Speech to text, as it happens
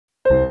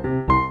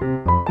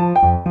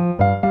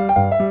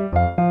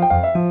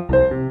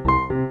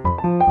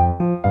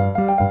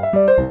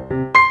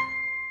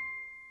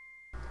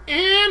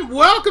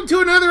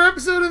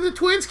the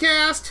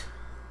Twinz-cast.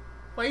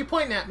 Why are you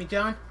pointing at me,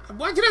 John?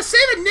 Why did I say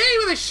the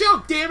name of the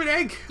show, damn it,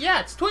 Egg?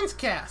 Yeah, it's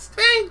Twinz-cast.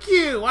 Thank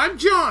you. I'm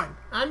John.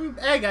 I'm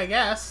Egg, I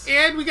guess.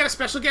 And we got a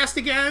special guest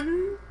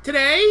again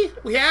today.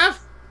 We have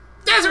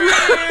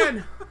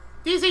Dzaran.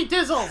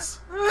 Dizzles.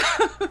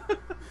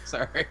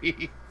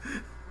 Sorry.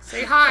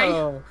 Say hi.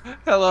 Oh,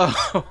 hello.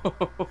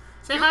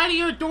 Say hi to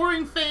your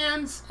adoring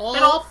fans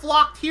that all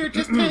flocked here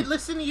just to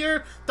listen to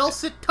your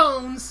dulcet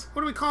tones.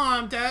 What do we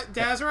call them?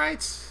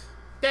 Dazzerites?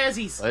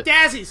 Dazzies. What?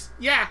 Dazzies.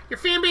 Yeah, your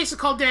fan base is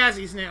called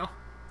Dazzies now.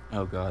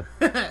 Oh, God.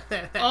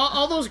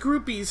 all those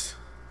groupies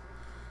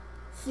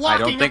I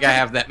flocking. don't think I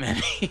have that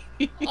many.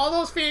 All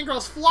those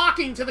fangirls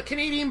flocking to the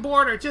Canadian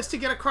border just to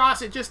get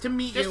across it, just to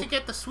meet you. Just to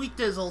get the sweet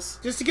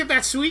Dizzles. Just to get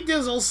that sweet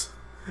Dizzles.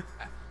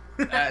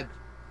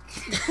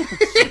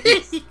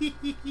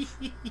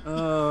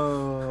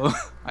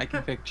 Oh, I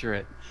can picture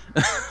it.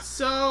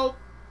 So,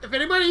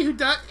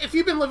 if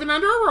you've been living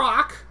under a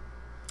rock,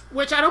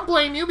 which I don't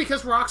blame you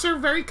because rocks are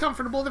very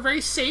comfortable, they're very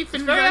safe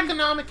and It's very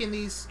economic in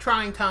these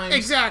trying times.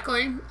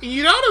 Exactly. And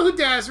you don't know who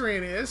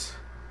Dzaran is.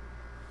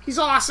 He's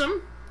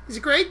awesome. He's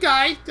a great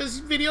guy. Does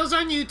videos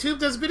on YouTube.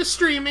 Does a bit of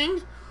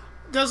streaming.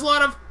 Does a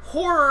lot of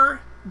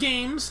horror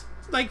games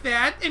like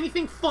that.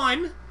 Anything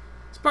fun.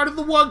 He's part of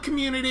the WUG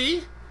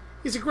community.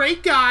 He's a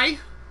great guy.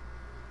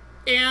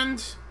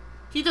 And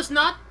he does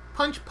not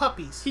punch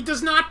puppies. He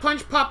does not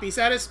punch puppies.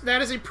 That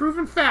is a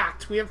proven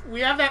fact. We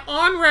have that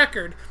on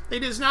record. He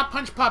does not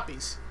punch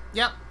puppies.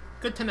 Yep.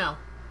 Good to know.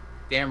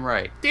 Damn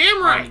right.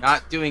 Damn right. I'm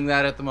not doing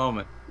that at the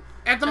moment.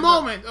 At the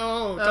moment.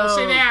 Oh, don't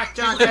say that.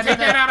 John, take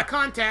that out of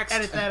context.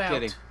 Edit that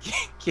out.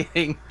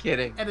 Kidding.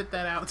 Edit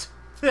that out.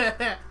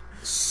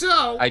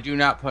 So... I do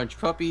not punch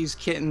puppies,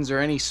 kittens, or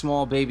any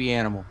small baby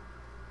animal.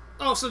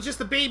 Oh, so just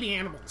the baby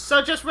animals.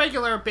 So just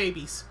regular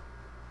babies.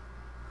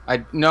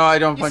 No, I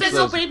don't punch those. You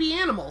those. said no baby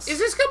animals. Is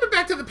this coming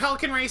back to the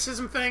pelican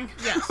racism thing?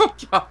 Yes. Oh,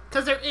 God.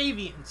 Because they're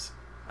avians.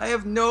 I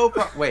have no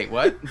Wait,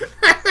 what?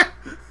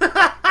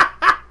 God.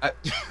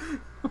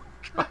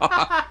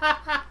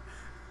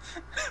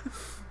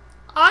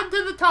 On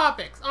to the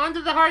topics. On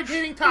to the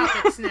hard-hitting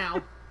topics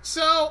now.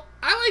 So,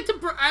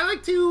 I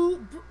like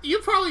to,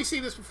 you've probably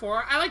seen this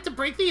before, I like to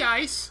break the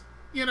ice.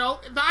 You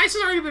know, the ice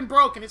has already been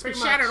broken. It's been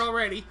shattered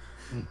already.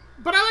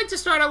 But I like to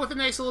start out with a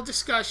nice little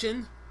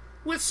discussion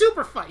with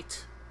Super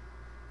Fight.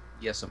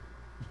 Yes,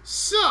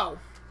 So.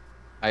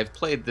 I've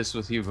played this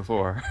with you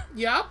before.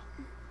 Yep.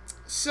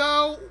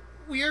 So,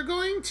 we are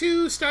going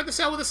to start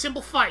this out with a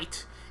simple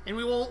fight. And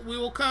we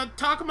will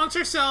talk amongst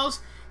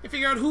ourselves and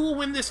figure out who will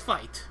win this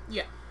fight.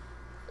 Yeah.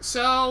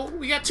 So,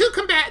 we got two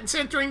combatants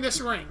entering this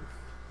ring.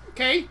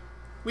 Okay?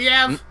 We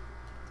have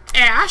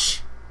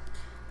Ash.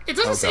 It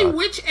doesn't say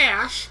which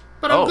Ash,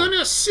 but I'm going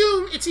to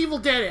assume it's Evil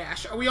Dead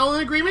Ash. Are we all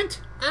in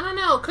agreement? I don't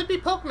know. It could be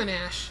Pokemon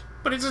Ash.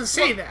 But it doesn't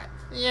say that.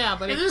 Yeah,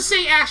 but it doesn't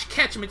say Ash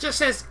Ketchum. It just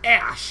says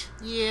Ash.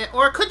 Yeah,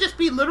 or it could just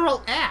be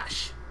literal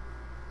ash.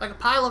 Like a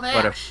pile of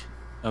ash.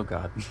 Oh,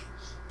 God.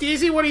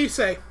 DZ, what do you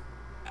say?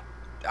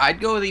 I'd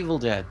go with Evil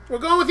Dead. We're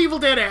going with Evil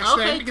Dead Ash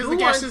okay, then, because the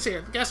guest is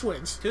here. The guest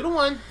wins.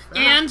 2-1.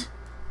 And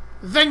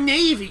the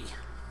Navy.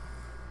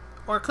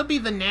 Or it could be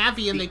the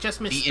Navy and they just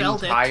misspelled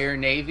it. The entire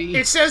Navy?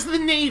 It says the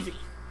Navy.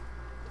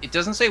 It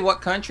doesn't say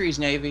what country's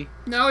Navy.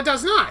 No, it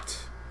does not.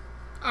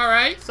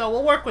 Alright. So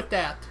we'll work with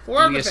that. Do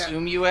we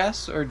assume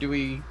U.S. or do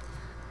we...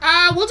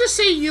 We'll just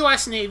say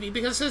U.S. Navy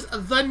because it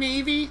says the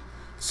Navy.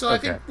 So I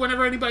think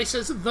whenever anybody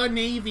says the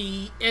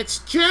Navy, it's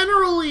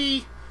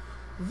generally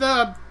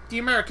the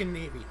American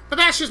Navy. But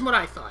that's just what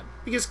I thought.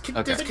 Because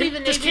does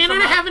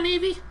Canada have a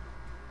Navy?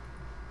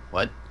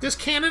 What? Does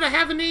Canada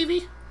have a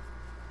Navy?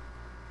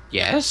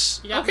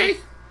 Yes. Okay.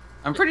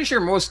 I'm pretty sure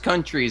most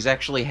countries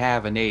actually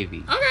have a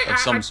Navy of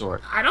some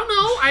sort. I don't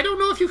know. I don't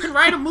know if you can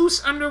ride a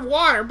moose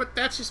underwater, but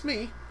that's just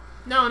me.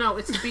 No,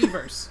 it's the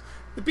beavers.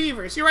 The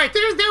beavers. You're right.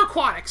 They're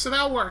aquatic, so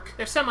that'll work.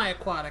 They're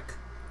semi-aquatic.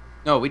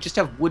 No, we just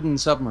have wooden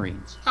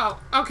submarines.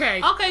 Oh,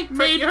 okay. Okay.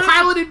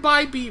 Piloted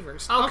by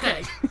beavers.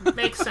 Okay.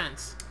 Makes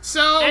sense.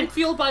 So and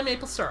fueled by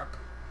maple syrup.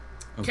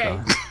 Okay.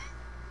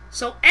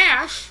 So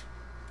Ash,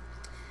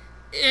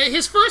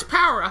 his first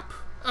power-up,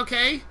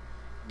 okay,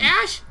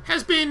 Ash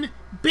has been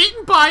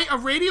bitten by a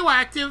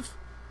radioactive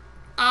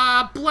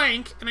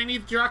blank, and I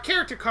need to draw a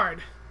character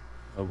card.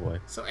 Oh, boy.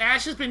 So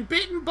Ash has been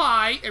bitten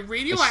by a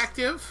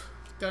radioactive...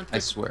 I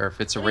swear,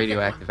 if it's a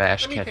radioactive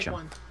Ash, catch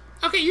him.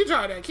 Okay, you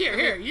draw a deck.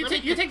 Here. You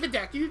take the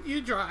deck. You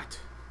draw it.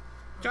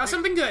 Draw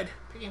something good.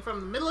 Picking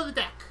from the middle of the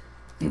deck.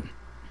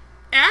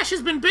 Ash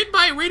has been bitten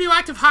by a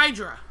radioactive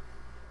Hydra.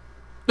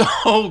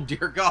 Oh,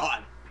 dear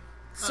God.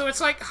 So it's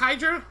like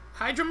Hydra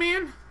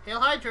Man? Hail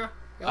Hydra.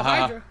 Hail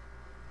Hydra.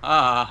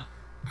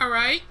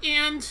 Alright,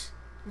 and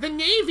the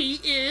Navy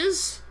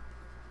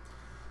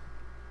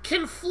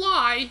can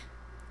fly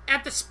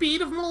at the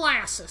speed of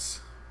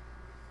molasses.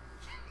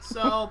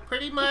 So,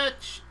 pretty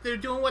much, they're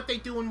doing what they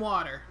do in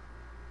water.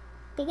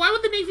 But why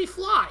would the Navy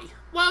fly?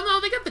 Well, no,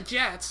 they got the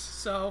jets,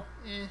 so...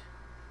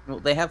 Well,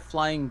 they have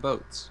flying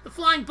boats. The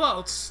flying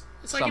boats.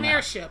 It's like an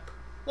airship.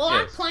 Well,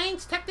 aren't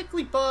planes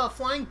technically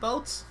flying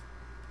boats?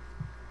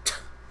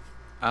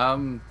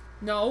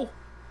 No.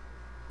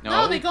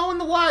 No, they go in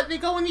the water. They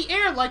go in the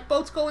air like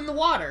boats go in the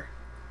water.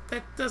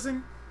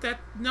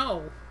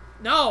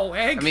 No,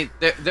 Egg. I mean,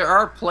 there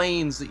are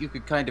planes that you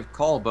could kind of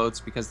call boats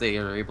because they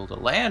are able to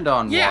land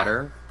on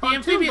water.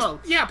 Pontoon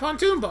boats. Yeah,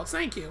 pontoon boats.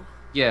 Thank you.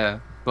 Yeah,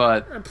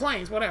 but... Or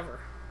planes, whatever.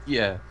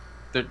 Yeah.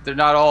 They're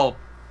not all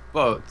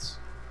boats.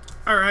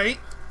 All right.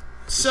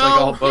 So,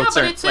 like all boats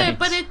aren't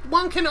planes.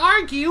 One can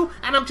argue,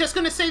 and I'm just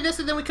going to say this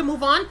and then we can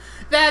move on,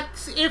 that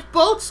if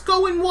boats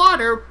go in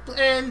water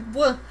and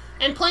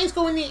planes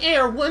go in the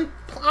air,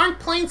 aren't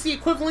planes the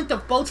equivalent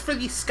of boats for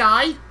the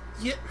sky?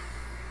 Yeah.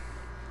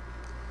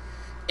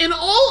 In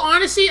all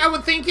honesty, I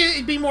would think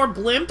it'd be more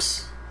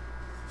blimps.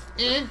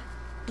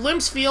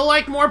 Blimps feel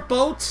like more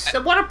boats.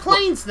 So what are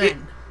planes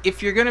then?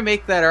 If you're going to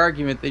make that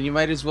argument, then you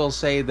might as well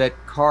say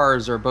that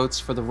cars are boats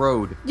for the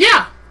road.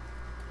 Yeah.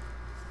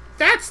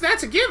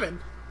 That's a given.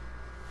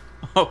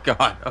 Oh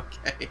God.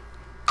 Okay.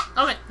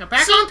 Okay. Now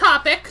back on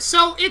topic.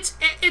 So it's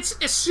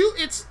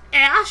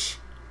Ash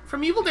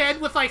from Evil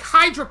Dead with like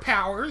Hydra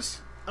powers.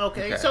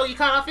 Okay. So you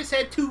cut off his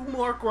head, 2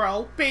 more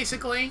grow,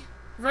 basically,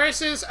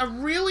 versus a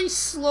really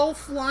slow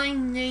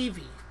flying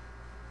Navy.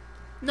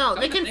 No,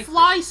 they can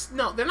fly.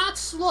 No, they're not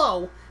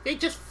slow. They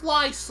just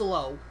fly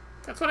slow.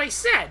 That's what I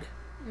said.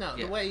 No,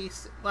 the way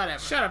whatever.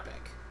 Shut up,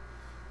 Egg.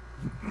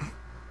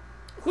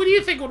 Who do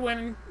you think would win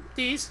in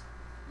these?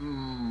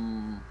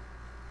 Now,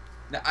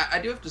 I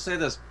do have to say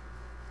this.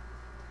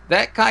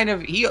 That kind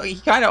of he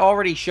kind of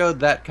already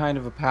showed that kind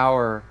of a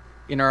power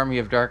in Army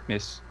of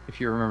Darkness,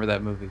 if you remember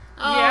that movie.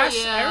 Oh,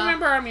 yes, yeah. I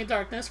remember Army of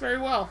Darkness very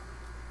well.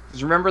 Do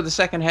you remember the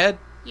second head?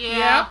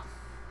 Yeah.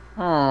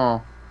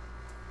 Oh.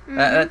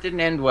 That didn't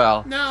end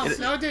well. No,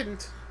 it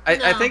didn't.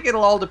 I think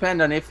it'll all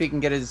depend on if he can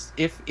get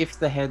if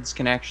the heads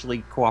can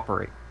actually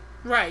cooperate.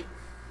 Right.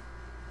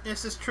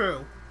 This is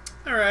true.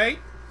 All right.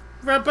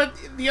 But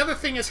the other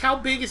thing is, how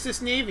big is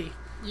this Navy?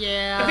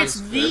 Yeah. If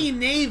it's the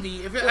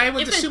Navy, I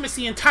would assume it's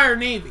the entire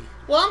Navy.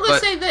 Well, I'm going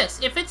to say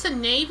this. If it's a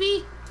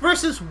Navy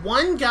versus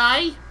one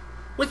guy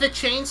with a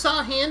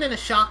chainsaw hand and a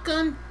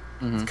shotgun,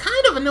 it's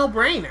kind of a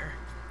no-brainer.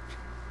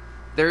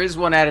 There is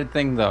one added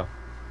thing, though.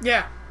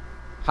 Yeah.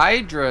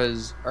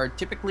 Hydras are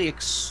typically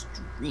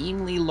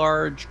extremely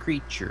large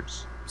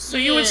creatures. So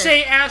you would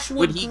say Ash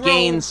would he grow...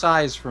 gain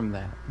size from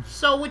that?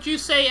 So would you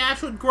say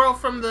Ash would grow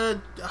from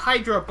the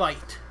Hydra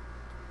bite?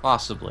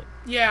 Possibly.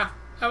 Yeah,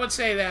 I would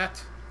say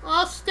that.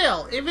 Well,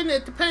 still, even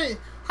it depends.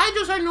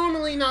 Hydras are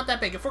normally not that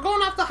big. If we're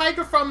going off the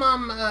Hydra from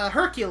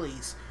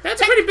Hercules,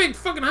 that's a pretty big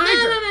fucking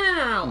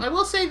Hydra. No. I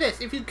will say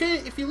this: if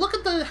you look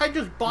at the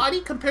Hydra's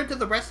body compared to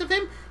the rest of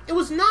him, it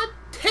was not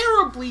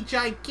terribly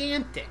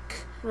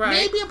gigantic. Right.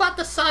 Maybe about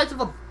the size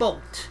of a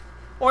boat,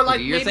 or like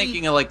you're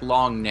thinking of like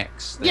long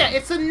necks. Then. Yeah,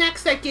 it's the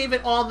necks that gave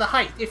it all the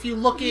height. If you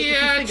look at, if you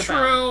think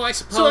about it. I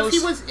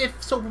suppose.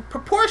 So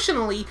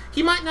proportionally,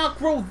 he might not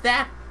grow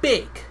that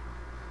big,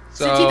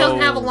 since he doesn't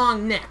have a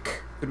long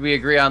neck. Could we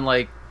agree on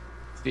like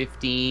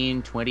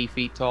 15, 20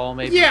 feet tall,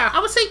 maybe? Yeah,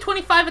 I would say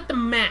 25 at the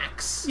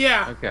max.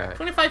 Yeah. Okay.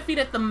 25 feet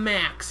at the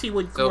max, he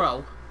would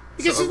grow.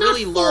 Because so it's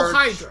really not full large...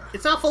 Hydra.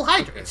 It's not full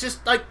Hydra. It's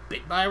just like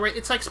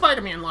it's like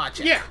Spider-Man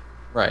logic. Yeah.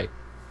 Right.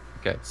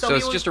 Okay. So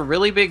it's would, just a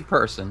really big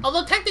person.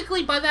 Although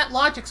technically, by that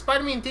logic,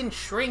 Spider-Man didn't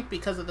shrink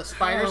because of the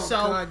spider. Oh,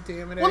 God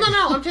damn it! Well,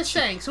 no. I'm just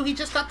saying. So he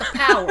just got the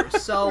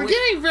powers. So we're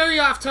getting very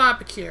off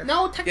topic here.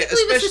 No, technically,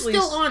 this is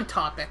still on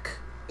topic.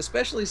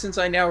 Especially since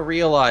I now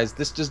realize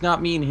this does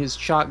not mean his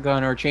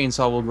shotgun or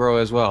chainsaw will grow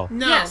as well.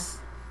 No. Yes.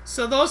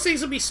 So those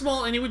things would be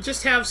small, and he would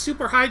just have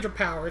super Hydra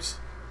powers.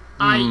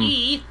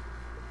 I.e.,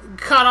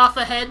 cut off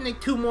a head and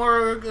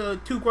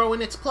 2 grow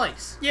in its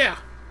place. Yeah.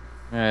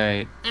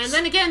 Right. And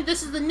then again,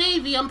 this is the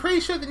Navy. I'm pretty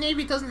sure the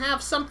Navy doesn't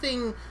have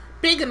something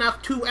big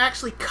enough to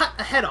actually cut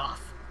a head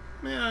off.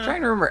 I'm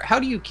trying to remember,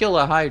 how do you kill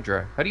a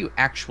Hydra? How do you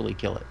actually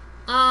kill it?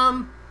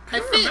 I'm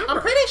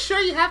pretty sure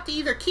you have to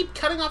either keep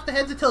cutting off the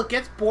heads until it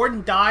gets bored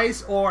and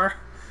dies, or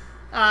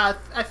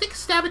I think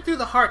stab it through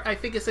the heart. I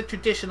think is a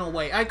traditional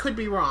way. I could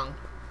be wrong.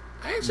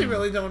 I actually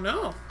really don't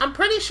know. I'm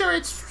pretty sure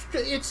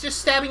it's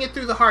just stabbing it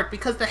through the heart,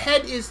 because the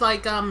head is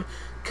like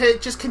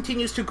just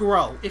continues to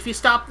grow. If you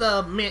stop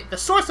the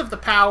source of the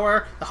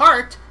power, the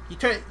heart, you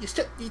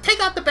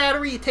take out the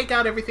battery, you take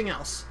out everything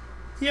else.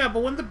 Yeah, but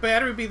wouldn't the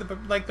battery be the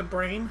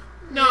brain?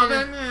 No,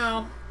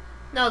 no.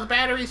 No, the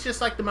battery's just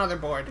like the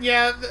motherboard.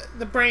 Yeah,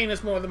 the brain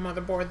is more the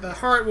motherboard. The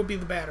heart would be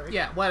the battery.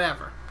 Yeah,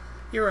 whatever.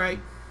 You're right.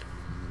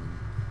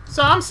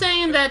 So I'm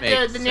saying that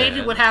the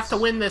Navy would have to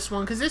win this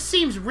one, because this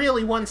seems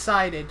really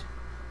one-sided.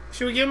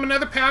 Should we give him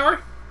another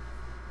power?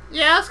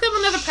 Yeah, let's give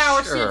him another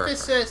power. Sure.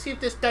 See if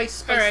this dice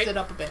spices it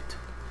up a bit.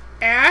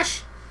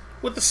 Ash,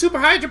 with the Super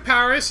Hydra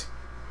powers.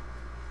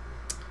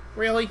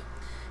 Really?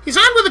 He's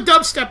armed with a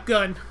dubstep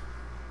gun.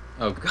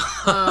 Oh god.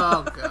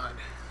 Oh god.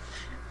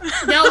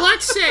 Now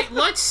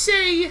let's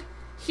say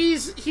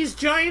he's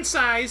giant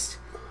sized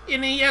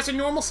and he has a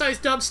normal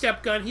sized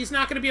dubstep gun. He's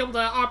not going to be able to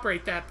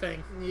operate that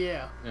thing.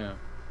 Yeah. Yeah.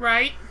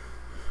 Right?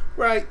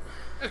 Right.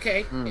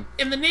 Okay.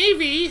 In the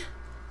Navy,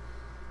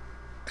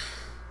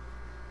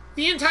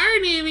 the entire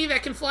Navy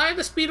that can fly at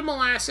the speed of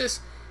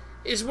molasses,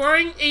 is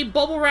wearing a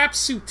bubble wrap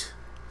suit.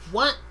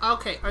 What?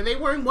 Okay, are they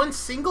wearing one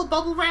single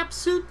bubble wrap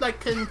suit?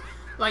 Like,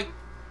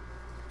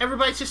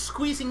 everybody's just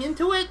squeezing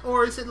into it?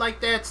 Or is it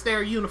like that's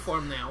their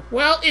uniform now?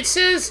 Well, it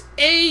says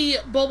a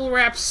bubble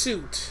wrap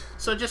suit.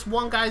 So just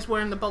one guy's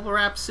wearing the bubble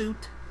wrap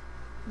suit?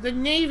 The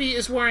Navy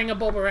is wearing a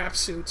bubble wrap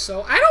suit,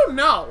 so I don't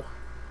know.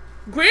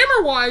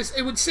 Grammar-wise,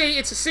 it would say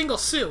it's a single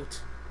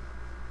suit.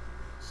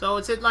 So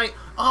is it like,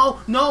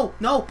 oh, no,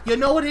 you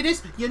know what it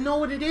is?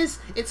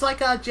 It's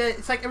like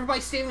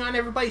everybody's standing on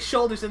everybody's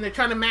shoulders and they're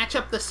trying to match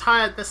up the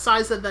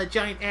size of the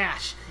giant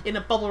ash in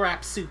a bubble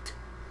wrap suit.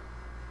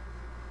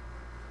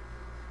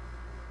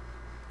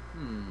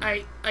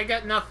 I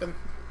got nothing.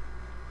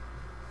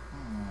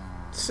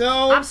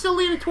 So I'm still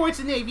leaning towards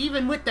the Navy,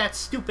 even with that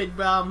stupid,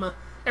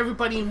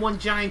 everybody in one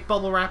giant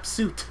bubble wrap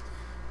suit.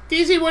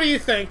 DZ, what do you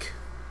think?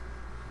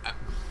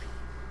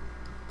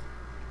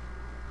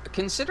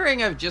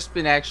 Considering I've just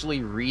been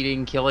actually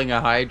reading Killing a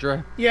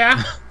Hydra,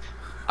 Yeah?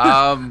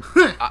 I'm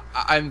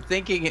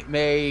thinking it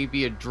may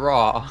be a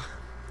draw.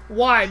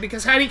 Why?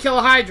 Because how do you kill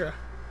a Hydra?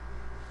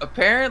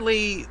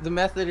 Apparently, the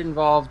method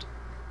involved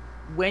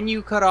when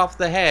you cut off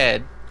the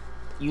head,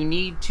 you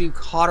need to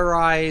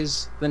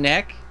cauterize the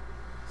neck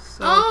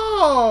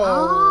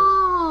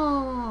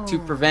to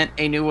prevent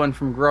a new one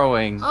from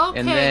growing. Okay,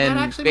 and that then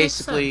actually makes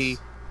sense.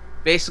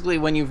 basically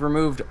when you've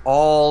removed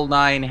all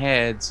 9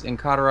 heads and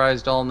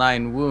cauterized all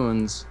 9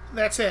 wounds,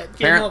 That's it.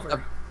 Game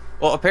over.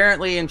 Well,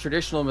 apparently in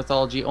traditional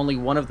mythology, only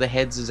one of the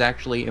heads is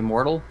actually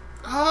immortal.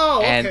 Oh,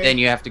 okay. And then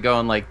you have to go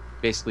and, like,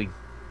 basically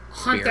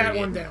hunt bury that it.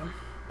 one down.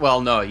 Well,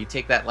 no, you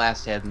take that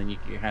last head and then you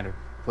kind of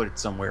put it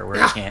somewhere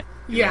where it can't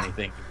do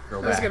anything. I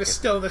was going to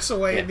stow this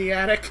away in the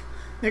attic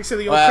next to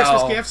the old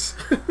Well, Christmas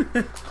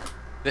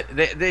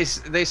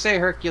gifts. They say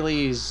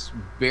Hercules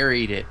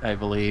buried it, I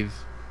believe.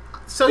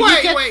 So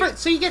Wait.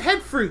 you get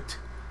head fruit.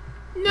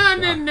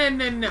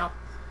 No.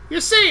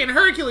 You're saying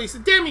Hercules, the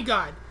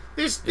demigod,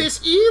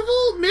 this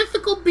evil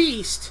mythical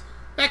beast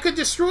that could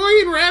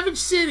destroy and ravage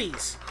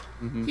cities.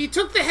 Mm-hmm. He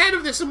took the head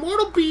of this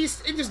immortal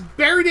beast and just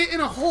buried it in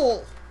a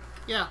hole.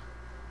 Yeah.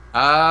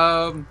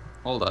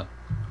 Hold on.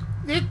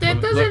 That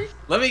doesn't...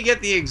 Let me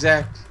get the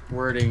exact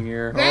wording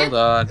here. Hold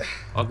on.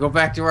 I'll go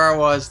back to where I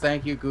was.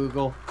 Thank you,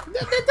 Google.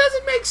 That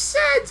doesn't make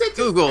sense.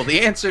 Google,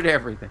 the answer to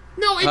everything.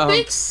 No, it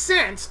makes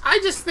sense. I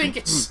just think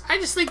that's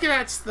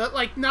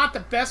not the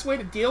best way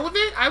to deal with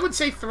it. I would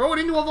say throw it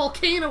into a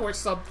volcano or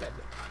something.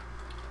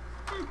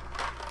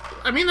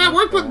 I mean, that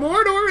worked with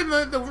Mordor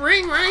and the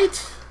ring,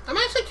 right? I'm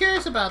actually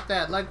curious about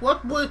that. Like,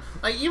 what would...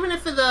 Like, even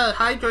if the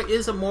Hydra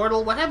is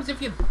immortal, what happens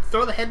if you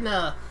throw the head in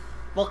a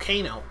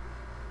volcano?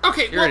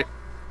 Okay,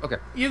 Okay.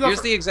 You go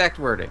Here's the exact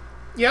wording.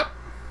 Yep.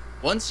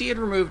 Once he had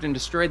removed and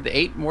destroyed the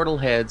 8 mortal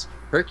heads,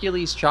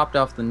 Hercules chopped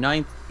off the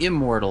 9th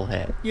immortal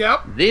head.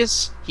 Yep.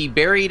 This he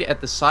buried at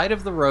the side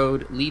of the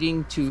road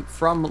leading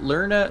from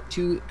Lerna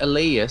to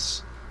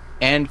Elias,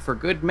 and for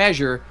good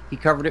measure, he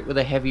covered it with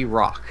a heavy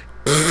rock.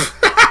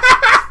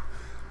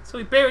 So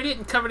he buried it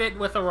and covered it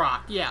with a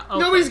rock. Yeah. Okay.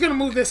 Nobody's gonna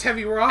move this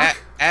heavy rock.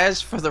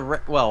 As for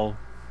the well,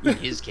 in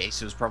his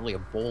case, it was probably a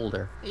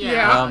boulder.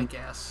 Yeah, I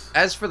guess.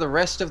 As for the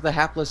rest of the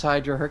hapless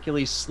Hydra,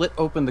 Hercules slit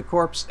open the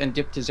corpse and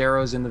dipped his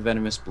arrows in the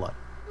venomous blood.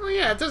 Oh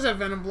yeah, it does have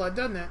venom blood,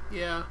 doesn't it?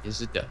 Yeah. Yes,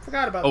 it does.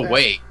 Forgot about that. that. Oh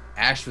wait,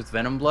 ash with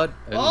venom blood?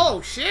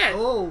 Oh shit.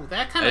 Oh,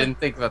 that kind I of... didn't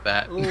think about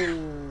that.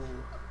 Ooh.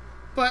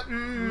 But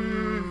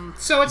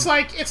so it's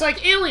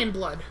like alien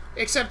blood,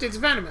 except it's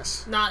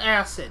venomous. Not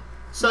acid.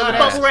 So Not the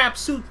acid. bubble wrap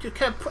suit,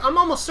 I'm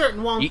almost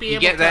certain won't be You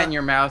able get to... that in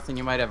your mouth and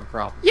you might have a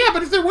problem. Yeah,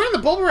 but if they're wearing the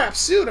bubble wrap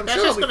suit, I'm That's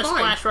sure just it'll be going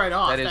to fine. splash right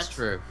off. That is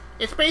true.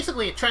 It's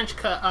basically a trench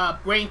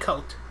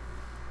raincoat.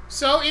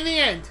 So in the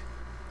end,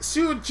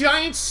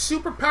 giant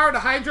superpowered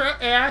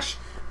Hydra Ash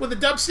with a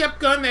dubstep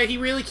gun that he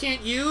really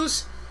can't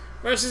use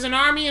versus an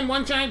army in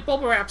one giant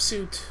bubble wrap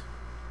suit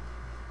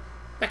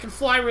that can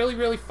fly really,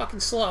 really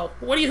fucking slow.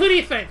 Who do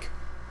you think?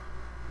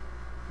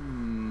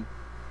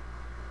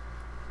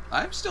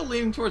 I'm still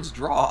leaning towards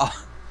draw.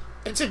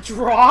 It's a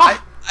draw.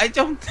 I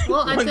don't think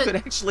one could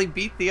actually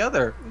beat the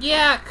other.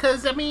 Yeah,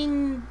 because, I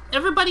mean,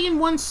 everybody in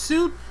one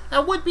suit,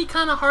 that would be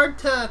kind of hard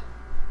to,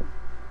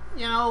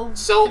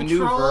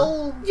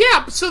 control.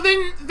 Yeah, so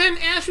then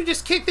Ash would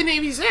just kick the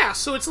Navy's ass,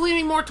 so it's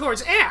leaning more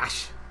towards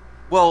Ash.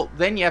 Well,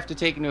 then you have to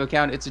take into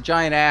account it's a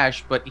giant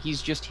Ash, but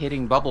he's just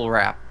hitting bubble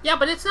wrap. Yeah,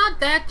 but it's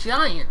not that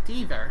giant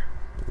either.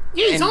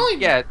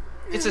 Yeah,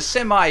 it's a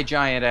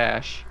semi-giant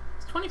Ash.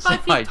 It's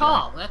 25 feet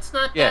tall. That's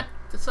not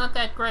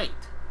that great.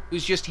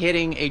 Who's just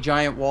hitting a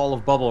giant wall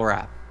of bubble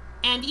wrap.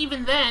 And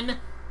even then,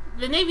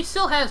 the Navy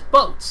still has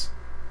boats.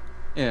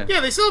 Yeah.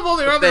 Yeah, they still have all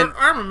their other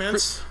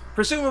armaments.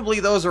 Presumably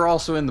those are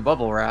also in the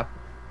bubble wrap.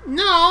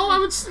 No, I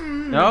would...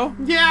 No?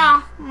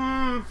 Yeah.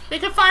 They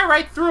can fire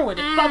right through it.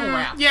 It's bubble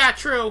wrap. Yeah,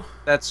 true.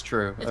 That's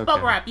true. It's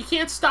bubble wrap. You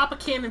can't stop a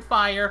cannon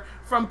fire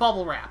from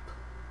bubble wrap.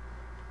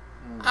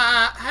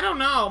 I don't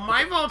know.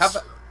 My vote's...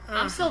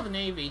 I'm still the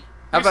Navy.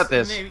 How about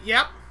this? Navy.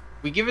 Yep.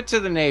 We give it to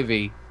the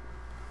Navy,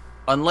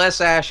 unless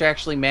Ash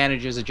actually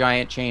manages a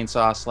giant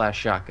chainsaw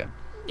 /shotgun.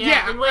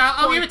 Yeah, in which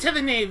I'll point- give it to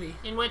the Navy.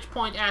 In which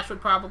point Ash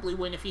would probably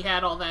win if he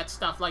had all that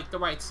stuff, like the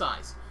right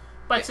size.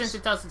 But Yes. since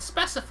it doesn't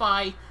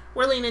specify,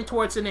 we're leaning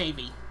towards the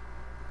Navy.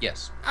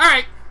 Yes.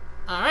 Alright.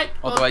 Alright.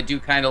 Although I do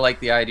kind of like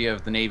the idea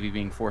of the Navy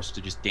being forced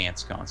to just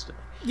dance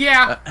constantly.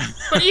 Yeah.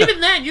 But even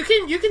then, you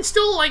can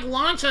still, like,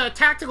 launch a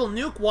tactical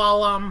nuke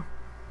while,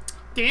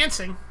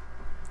 dancing.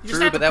 You just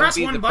True, have but to that would press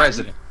be one the button.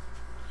 president.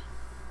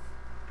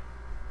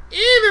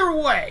 Either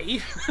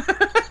way,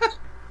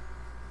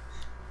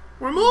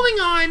 we're moving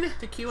on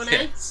To Q&A?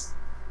 Yes.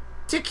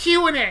 to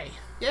Q&A.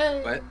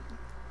 Yay. What?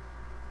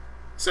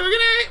 So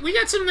we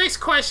got some nice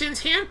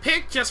questions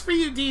handpicked just for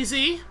you,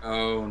 DZ.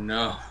 Oh,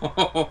 no.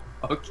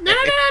 Okay. No,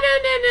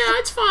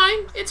 it's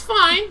fine. It's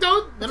fine.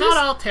 They're not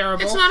all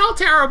terrible. It's not all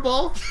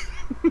terrible.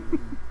 All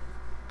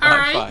I'm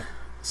right. fine.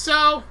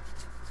 So,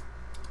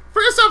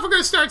 first off, we're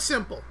going to start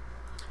simple.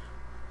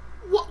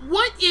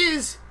 What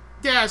is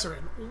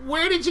Dzaran?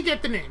 Where did you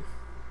get the name?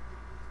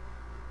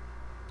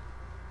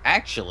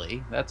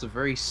 Actually, that's a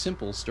very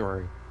simple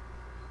story.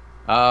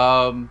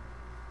 Back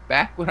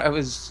when I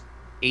was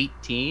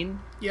 18,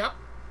 Yep.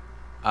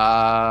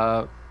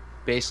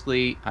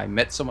 basically, I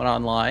met someone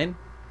online,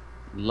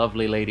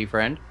 lovely lady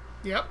friend,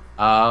 Yep.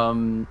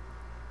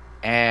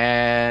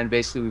 and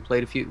basically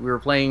we were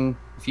playing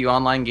a few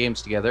online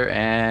games together,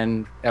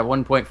 and at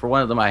one point for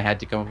one of them, I had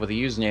to come up with a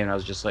username, and I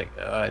was just like,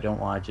 I don't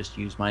want to just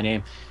use my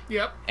name,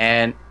 Yep.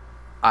 and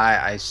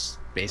I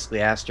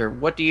basically asked her,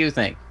 what do you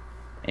think?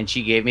 And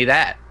she gave me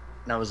that,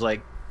 and I was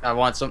like, I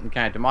want something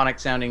kind of demonic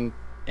sounding,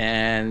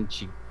 and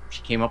she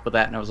came up with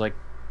that, and I was like,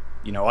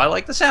 I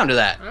like the sound of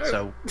that, Oh.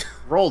 so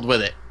rolled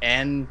with it,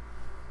 and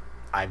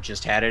I've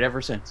just had it ever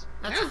since.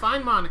 That's Yeah. a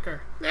fine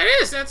moniker. That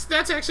is.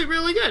 That's actually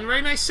really good.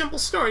 Very nice, simple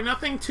story.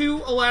 Nothing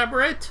too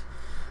elaborate.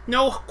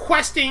 No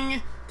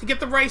questing to get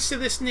the rights to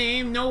this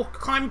name. No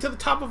climbing to the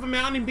top of a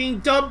mountain and being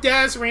dubbed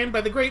Dzaran by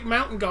the great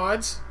mountain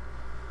gods.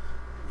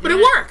 But it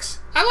Yeah. works.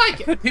 I like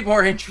it. Could be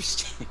more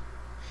interesting.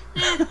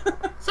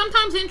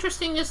 Sometimes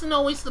interesting isn't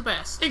always the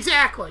best.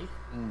 Exactly.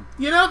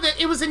 That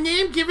it was a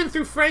name given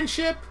through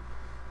friendship.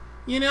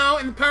 And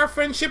the power of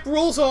friendship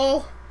rules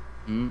all.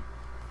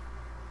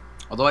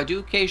 Although I do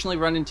occasionally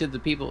run into the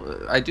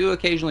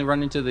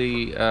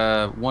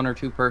one or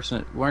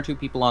two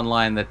people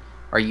online that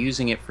are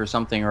using it for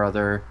something or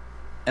other,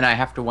 and I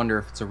have to wonder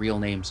if it's a real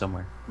name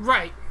somewhere.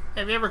 Right.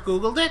 Have you ever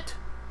Googled it?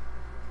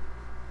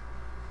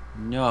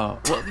 No.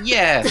 Well,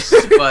 yes,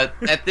 but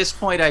at this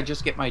point I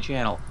just get my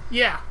channel.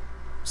 Yeah.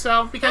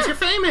 So Because you're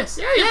famous.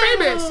 yeah, you're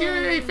famous.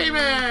 Yay,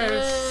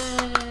 famous.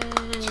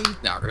 Yay.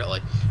 Not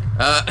really.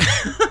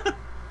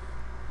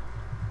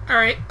 All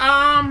right.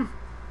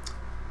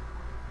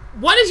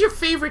 What is your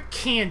favorite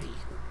candy?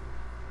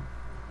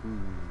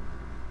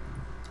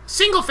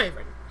 Single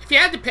favorite, if you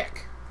had to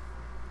pick.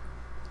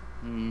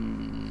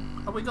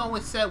 Are we going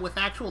with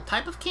actual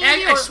type of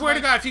candy? I or swear to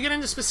like- God, if you get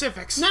into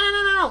specifics. No.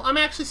 I'm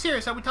actually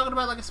serious. Are we talking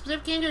about like a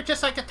specific candy or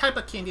just like a type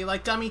of candy,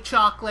 like gummy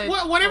chocolate?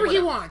 Whatever or he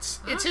wants.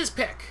 It's Huh? his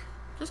pick.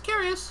 Just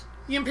curious.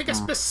 You can pick a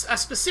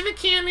specific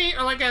candy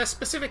or like a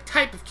specific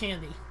type of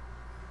candy.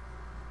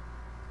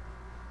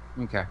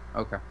 Okay.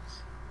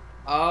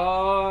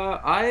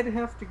 I'd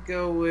have to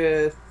go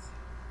with.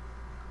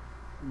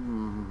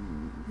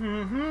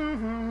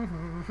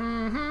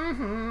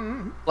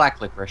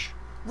 Black licorice.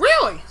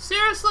 Really?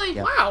 Seriously?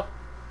 Yeah. Wow.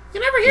 You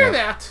never hear Yeah.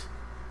 that.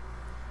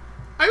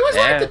 I always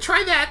wanted Yeah. to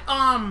try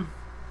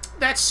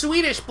that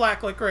Swedish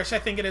black licorice, I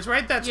think it is,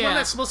 right? That's one Yeah.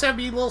 that's supposed to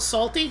be a little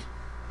salty.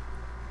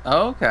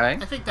 Oh, okay.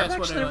 I think that's I've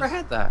what actually it never was.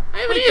 had that. I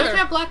haven't Wait, don't either. you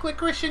have black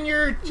licorice in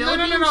your jelly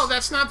No, beans?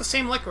 that's not the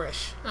same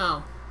licorice.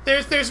 Oh.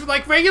 There's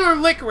like regular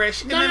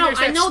licorice, and then No, there's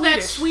that I know Swedish.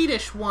 that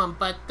Swedish one,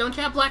 but don't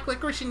you have black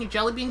licorice in your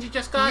jelly beans you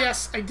just got?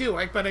 Yes, I do,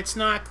 but it's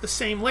not the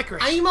same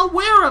licorice. I'm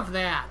aware of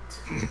that.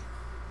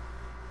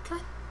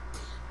 God.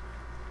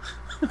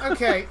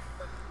 Okay.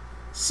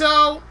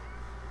 So,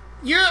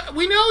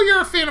 we know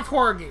you're a fan of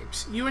horror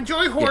games. You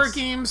enjoy horror Yes.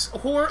 games,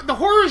 the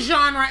horror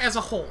genre as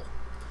a whole.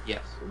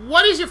 Yes.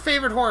 What is your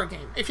favorite horror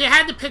game? If you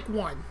had to pick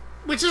one,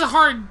 which is a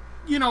hard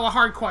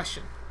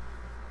question.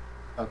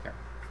 Okay.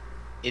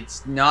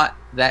 It's not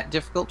that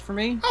difficult for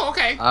me. Oh,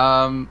 okay.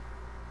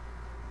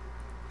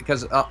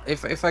 Because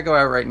if I go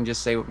outright and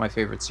just say what my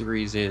favorite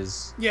series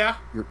is, Yeah.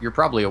 you're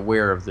probably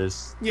aware of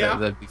this. Yeah.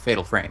 That'd be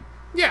Fatal Frame.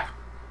 Yeah.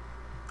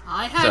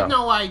 I had So.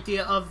 no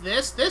idea of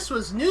this. This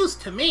was news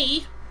to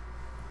me.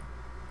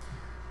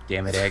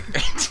 Damn it, Egg.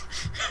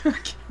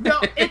 No,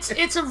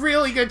 it's a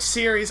really good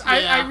series. I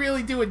Yeah.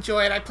 really do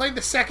enjoy it. I played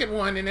the second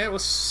one, and it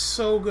was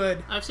so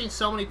good. I've seen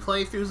so many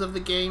playthroughs of the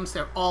games.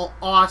 They're all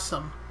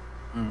awesome.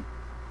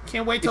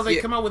 Can't wait till If they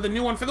you- come out with a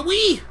new one for the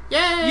Wii!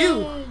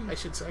 Yay! I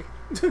should say.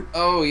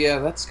 Oh yeah,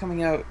 that's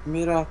coming out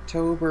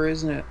mid-October,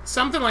 isn't it?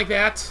 Something like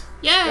that.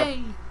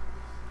 Yay!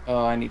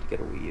 Oh, I need to get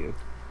a Wii U.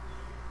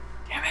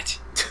 Damn it.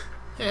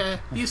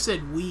 You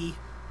said we.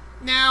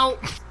 Now,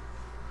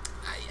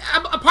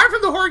 apart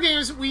from the horror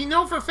games, we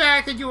know for a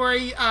fact that you are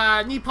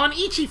a Nippon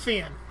Ichi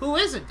fan. Who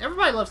isn't?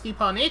 Everybody loves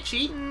Nippon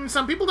Ichi.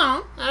 Some people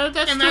don't.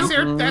 That's and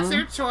true. that's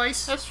their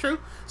choice. That's true.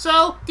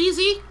 So,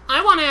 DZ,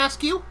 I want to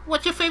ask you,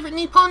 what's your favorite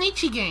Nippon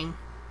Ichi game?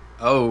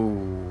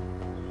 Oh,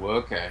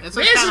 okay. This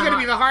is going to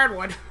be the hard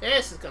one.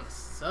 This is going to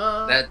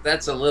suck.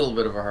 That's a little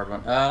bit of a hard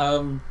one.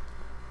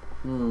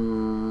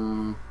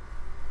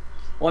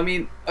 Well, I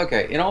mean,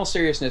 okay, in all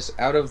seriousness,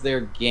 out of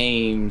their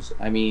games,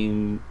 I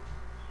mean,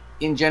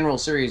 in general,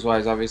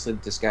 series-wise, obviously, the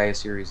Disgaea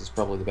series is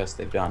probably the best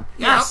they've done.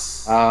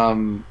 Yes.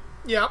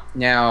 Yep.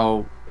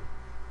 Now,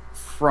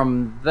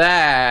 from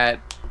that,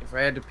 if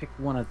I had to pick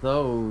one of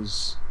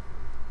those...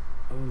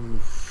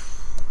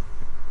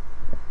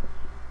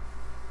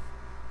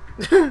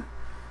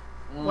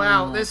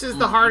 Wow, this is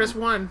the hardest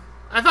one.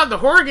 I thought the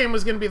horror game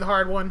was going to be the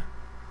hard one.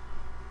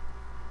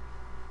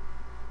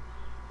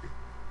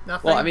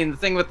 Nothing. Well, I mean, the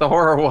thing with the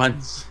horror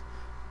ones,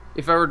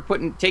 if I were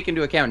to take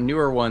into account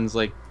newer ones,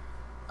 like,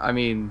 I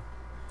mean,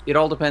 it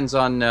all depends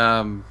on,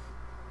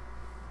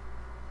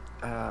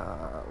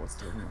 what's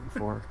the one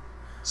for?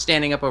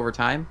 Standing up over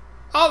time.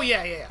 Oh,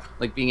 yeah.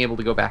 Like, being able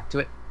to go back to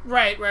it.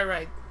 Right.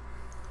 Replay.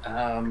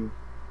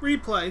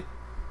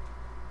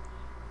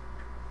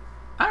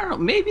 I don't know,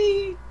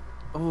 maybe...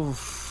 Oh,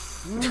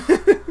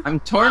 I'm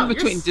torn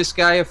between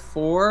Disgaea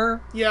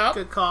 4 Yeah.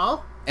 Good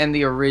call. and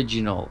the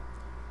original.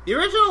 The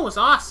original was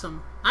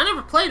awesome. I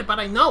never played it, but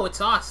I know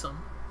it's awesome.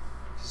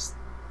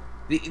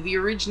 The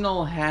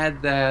original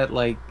had that,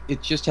 like,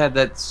 it just had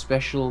that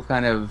special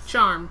kind of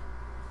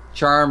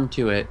Charm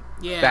to it.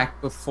 Yeah. Back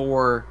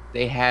before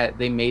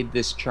they made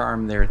this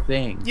charm their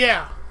thing.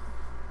 Yeah.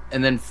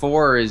 And then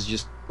 4 is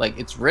just, like,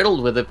 it's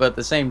riddled with it, but at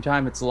the same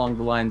time, it's along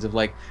the lines of,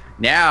 like,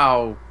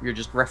 now you're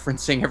just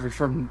referencing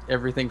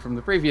everything from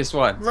the previous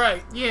one.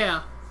 Right.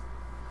 Yeah.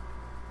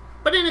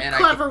 But in a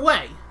clever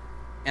way.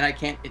 And I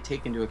can't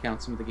take into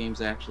account some of the games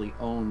I actually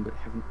own but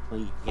haven't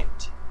played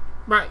yet.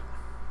 Right.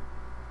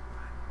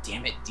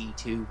 Damn it,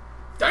 D2.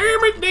 Damn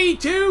it,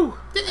 D2!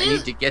 I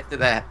need to get to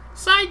that.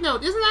 Side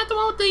note, isn't that the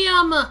one with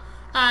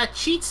the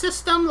cheat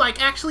system,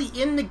 like actually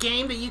in the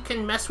game that you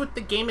can mess with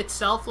the game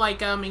itself,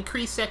 like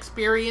increase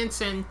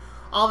experience and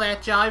all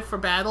that jive for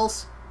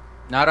battles?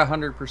 Not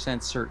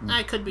 100% certain.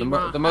 I could be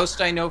wrong. The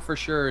most I know for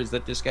sure is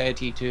that Disgaea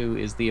T2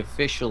 is the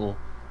official,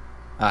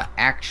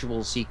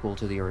 actual sequel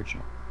to the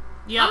original.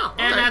 Yeah, Oh,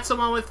 okay. and that's the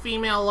one with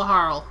female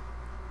Laharl.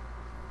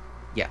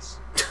 Yes.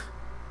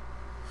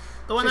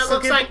 The one Just that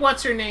looks looking- like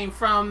what's her name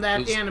from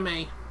that Who's-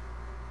 anime.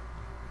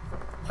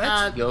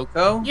 What?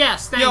 Yoko?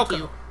 Yes, thank Yoko.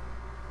 you.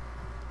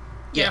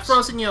 Yeah, Yes.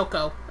 Frozen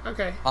Yoko.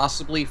 Okay.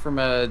 Possibly from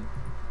a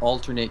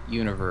alternate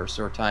universe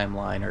or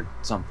timeline or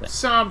something.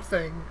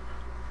 Something.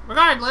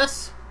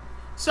 Regardless,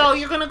 so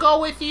you're gonna go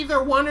with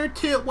either 1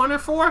 or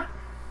 4?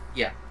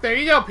 Yeah. There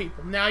you go,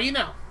 people. Now you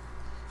know.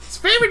 His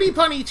favorite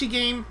Nippon Ichi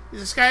game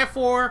is Disgaea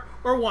 4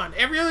 or 1.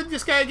 Every other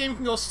Disgaea game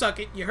can go suck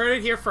it. You heard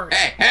it here first.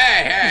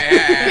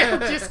 Hey!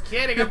 Just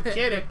kidding, I'm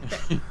kidding.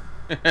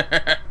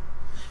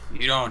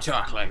 You don't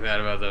talk like that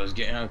about those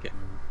games. Okay.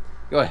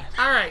 Go ahead.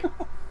 Alright.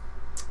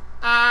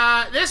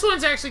 This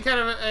one's actually kind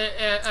of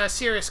a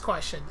serious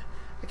question.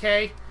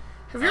 Okay?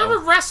 Have you ever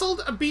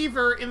wrestled a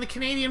beaver in the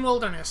Canadian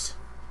wilderness?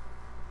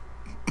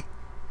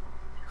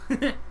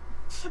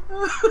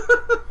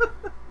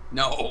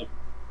 No.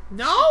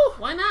 No?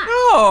 Why not?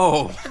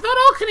 No. I thought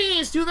all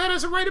Canadians do that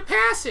as a rite of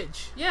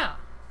passage. Yeah.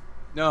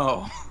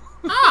 No.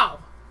 Oh.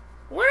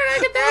 Where did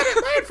I get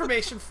that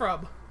information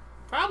from?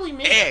 Probably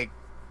me. Egg.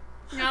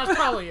 No, it's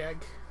probably egg.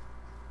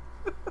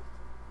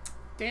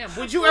 Damn.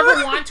 Would you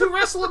ever want to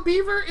wrestle a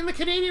beaver in the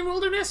Canadian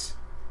wilderness?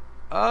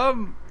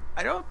 I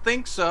don't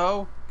think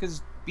so,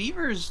 because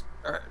beavers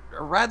are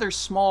rather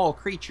small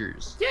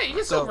creatures. Yeah, you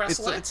can still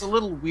wrestle it. It's a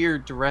little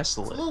weird to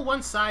wrestle It's a it. little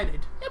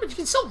one-sided. Yeah, but you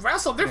can still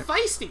wrestle. They're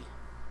feisty.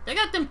 They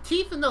got them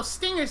teeth and those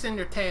stingers in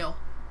their tail.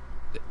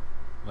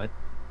 What?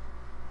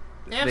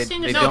 They have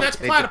stingers. No, that's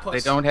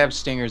platypus. They don't have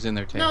stingers in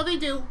their tail. No, they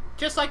do.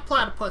 Just like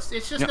platypus.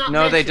 It's just not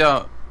No, they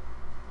mentioned.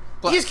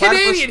 don't. He's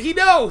Canadian. He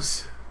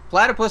knows.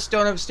 Platypus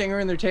don't have stinger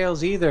in their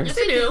tails either. Yes,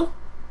 they do.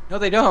 No,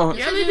 they don't.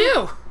 Yeah, they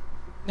do.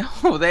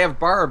 No, they have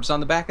barbs on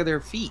the back of their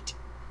feet.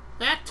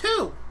 That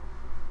too.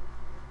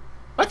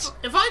 What?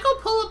 If I go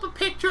pull up a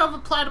picture of a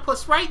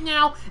platypus right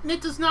now and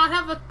it does not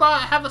have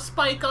a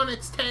spike on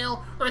its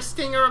tail or a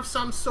stinger of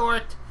some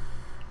sort,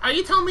 are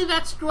you telling me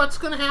that's what's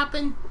going to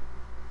happen?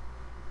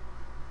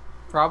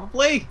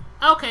 Probably.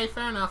 Okay,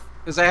 fair enough.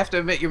 Because I have to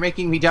admit, you're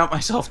making me doubt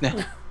myself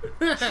now.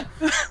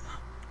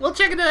 We'll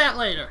check into that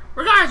later.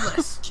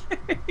 Regardless.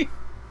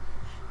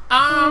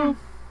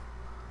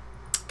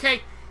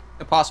 Okay.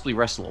 Possibly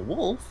wrestle a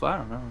wolf. I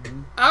don't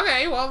know.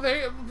 Okay, well,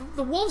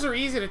 the wolves are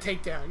easy to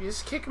take down. You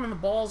just kick them in the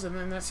balls and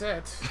then that's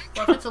it.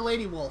 What if it's a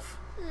lady wolf?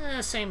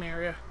 Same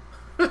area.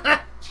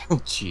 Oh,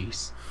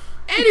 jeez.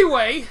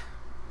 Anyway,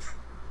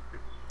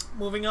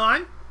 moving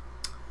on.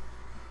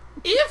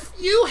 If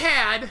you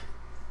had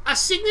a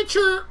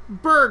signature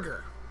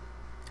burger,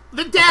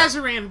 the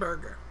Dzaran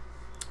burger,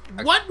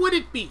 what would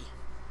it be?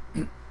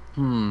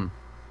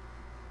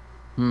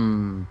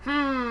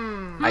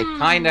 I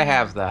kind of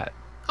have that.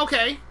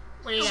 Okay.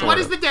 Sort What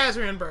is the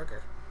Dzaran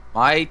burger?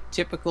 My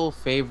typical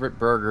favorite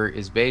burger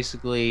is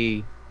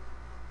basically,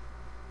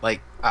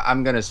 like,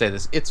 I'm going to say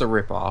this. It's a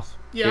ripoff.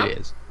 Yeah. It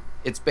is.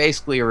 It's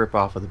basically a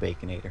ripoff of the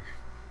Baconator.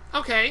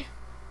 Okay.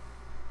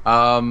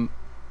 I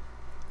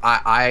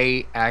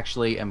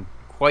actually am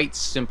quite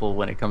simple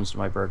when it comes to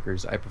my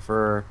burgers. I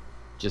prefer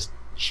just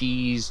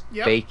cheese,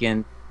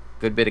 bacon,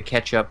 good bit of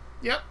ketchup.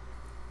 Yep.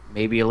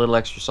 Maybe a little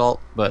extra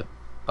salt, but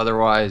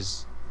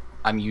otherwise,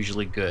 I'm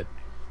usually good.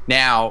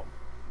 Now,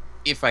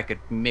 if I could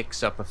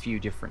mix up a few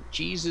different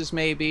cheeses,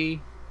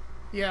 maybe.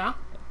 Yeah.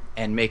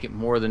 And make it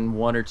more than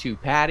 1 or 2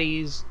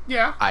 patties.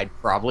 Yeah. I'd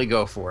probably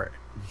go for it.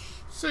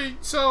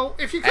 So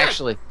if you could.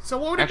 Actually. So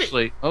what would it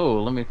be?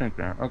 Oh, let me think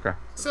there. Okay.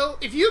 So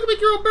if you could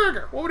make your own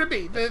burger, what would it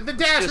be? The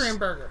Dzaran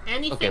burger.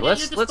 Anything okay, at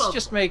let's your disposal.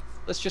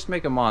 just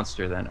make a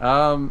monster then.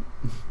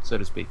 So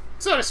to speak.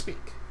 So to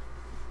speak.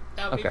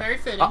 That would be very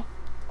fitting.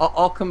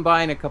 I'll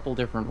combine a couple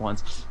different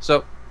ones.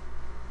 So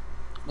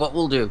what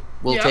we'll do,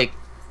 we'll take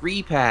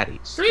 3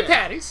 patties. 3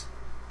 patties.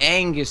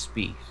 Angus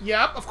beef.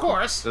 Yep, of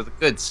course. So the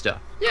good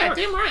stuff. Yeah,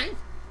 damn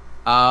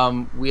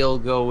right. We'll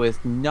go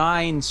with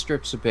 9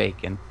 strips of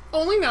bacon.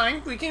 Only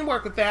 9. We can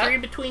work with that. 3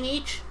 between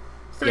each.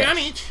 3 on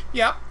each.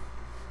 Yep.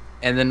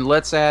 And then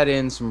let's add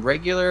in some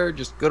regular,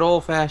 just good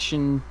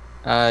old-fashioned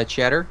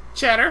cheddar.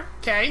 Cheddar.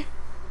 Okay.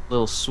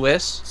 Little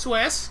Swiss.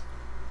 Swiss.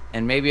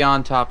 And maybe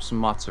on top some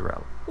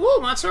mozzarella. Ooh,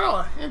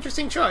 mozzarella.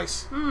 Interesting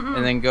choice. Mm-hmm.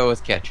 And then go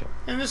with ketchup.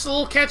 And just a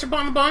little ketchup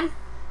on the bun?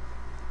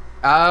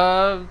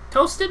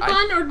 Toasted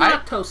bun or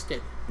not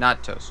toasted?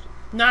 Not toasted.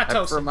 Not toasted.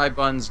 I prefer my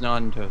buns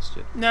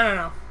non-toasted.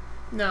 No.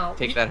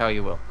 Take that how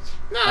you will.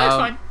 No, that's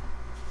fine.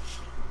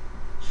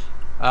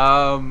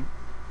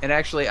 And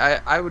actually,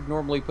 I would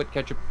normally put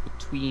ketchup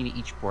between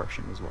each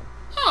portion as well.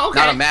 Oh, okay.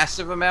 Not a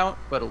massive amount,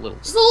 but a little.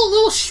 Just a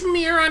little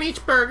smear on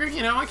each burger,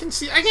 I can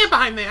get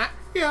behind that.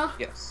 Yeah.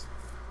 Yes.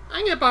 I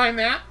can get behind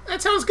that.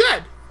 That sounds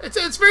good.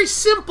 It's very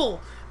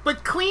simple,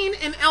 but clean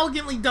and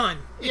elegantly done.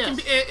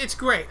 It's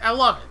great. I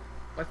love it.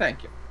 Well,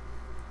 thank you.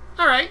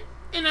 All right,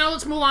 and now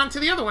let's move on to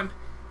the other one.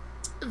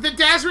 The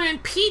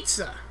Dzaran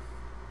pizza.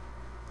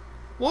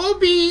 What will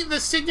be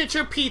the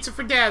signature pizza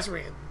for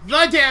Dzaran?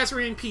 The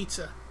Dzaran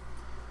pizza.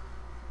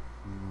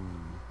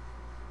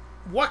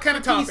 What kind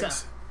of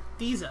toppings?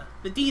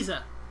 The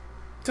Diza.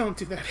 Don't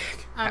do that,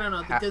 Hank. I don't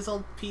know. The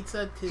Dizzle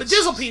pizza. The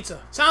Dizzle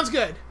pizza. Sounds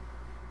good.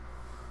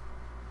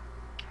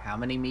 How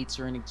many meats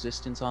are in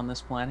existence on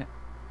this planet?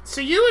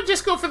 So you would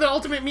just go for the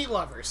ultimate meat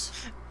lovers?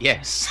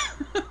 Yes.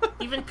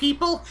 Even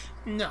people?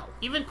 No.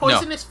 Even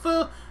poisonous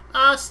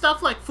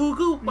stuff like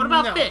fugu? What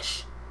about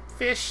fish?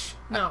 Fish?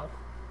 No.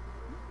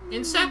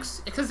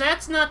 Insects? Because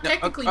that's not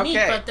technically meat,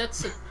 but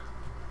that's...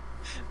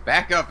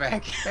 Back up,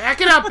 Hank.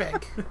 Back it up,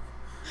 Hank.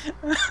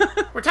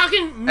 We're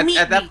talking meat.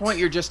 At that point,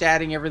 you're just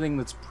adding everything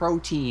that's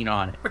protein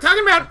on it. We're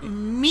talking about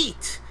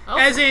meat.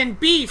 As in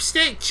beef,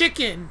 steak,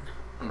 chicken.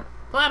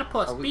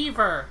 Platypus,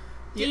 beaver,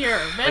 deer,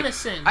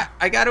 venison.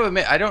 I got to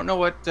admit, I don't know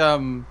what...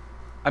 I'm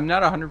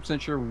not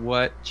 100% sure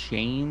what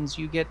chains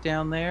you get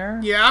down there.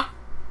 Yeah.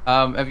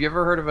 Have you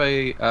ever heard of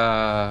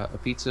a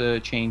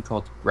pizza chain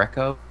called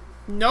Greco?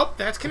 Nope,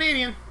 that's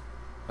Canadian.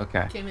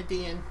 Okay.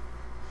 Canadian.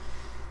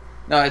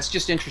 No, it's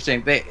just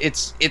interesting.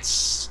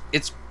 It's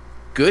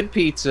good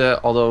pizza,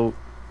 although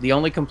the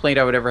only complaint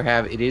I would ever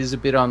have, it is a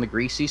bit on the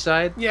greasy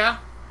side. Yeah.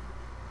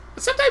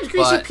 But sometimes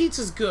greasy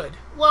pizza's good.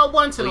 Well,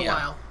 once in a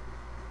while.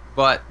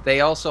 But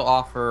they also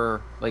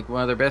offer, like,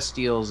 one of their best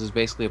deals is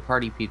basically a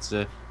party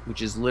pizza,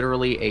 which is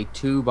literally a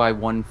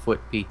 2-by-1 foot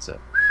pizza.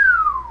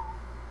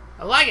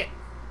 I like it.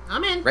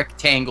 I'm in.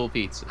 Rectangle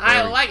pizza.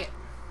 I like it.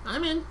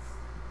 I'm in.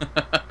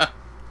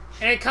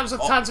 And it comes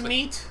with tons of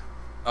meat.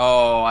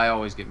 Oh, I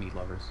always get meat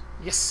lovers.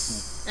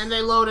 Yes. And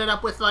they load it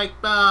up with, like,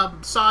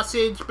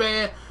 sausage,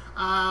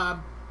 hamburg,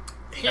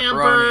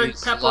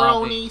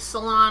 pepperoni,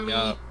 salami.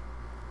 Yep.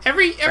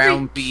 Every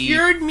ground beef,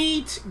 cured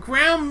meat,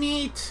 ground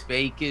meat,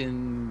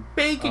 bacon,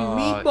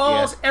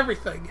 meatballs,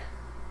 everything.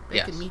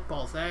 Bacon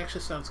meatballs. That actually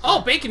sounds good.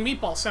 Oh, bacon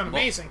meatballs sound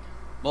amazing.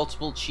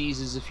 Multiple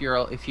cheeses if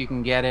you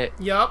can get it.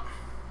 Yup.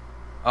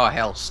 Oh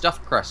hell,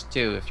 stuffed crust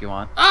too if you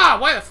want. Ah,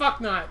 why the fuck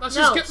not? Let's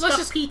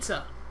just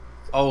pizza.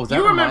 Oh, that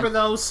you remember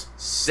those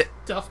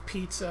stuffed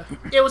pizza?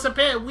 It was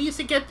we used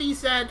to get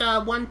these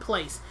at one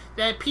place.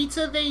 That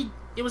pizza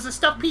it was a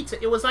stuffed pizza.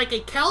 It was like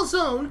a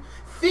calzone,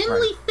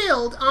 thinly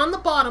filled on the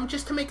bottom,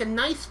 just to make a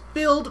nice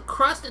filled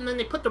crust, and then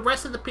they put the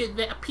rest of the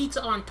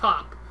pizza on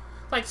top,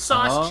 like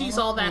sauce, cheese,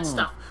 all that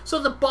stuff.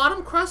 So the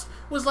bottom crust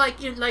was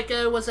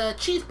it was a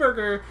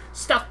cheeseburger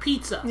stuffed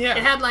pizza. Yeah.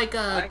 It had like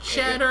a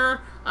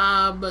cheddar,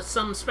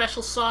 some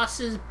special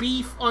sauces,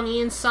 beef on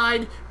the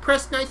inside,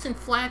 pressed nice and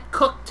flat,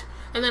 cooked.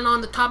 And then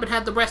on the top, it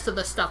had the rest of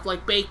the stuff,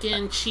 like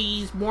bacon,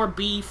 cheese, more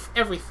beef,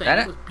 everything.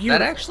 It was beautiful.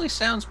 That actually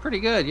sounds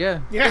pretty good, yeah.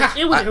 Yeah,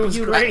 it was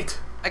great.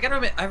 I gotta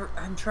admit,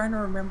 I'm trying to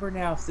remember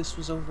now if this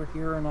was over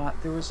here or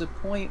not. There was a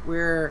point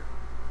where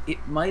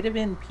it might have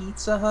been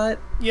Pizza Hut.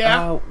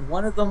 Yeah.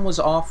 One of them was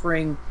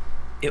offering,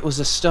 it was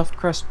a stuffed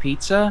crust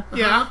pizza.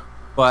 Yeah.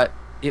 But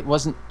it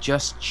wasn't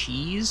just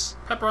cheese.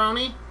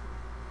 Pepperoni.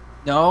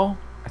 No,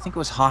 I think it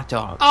was hot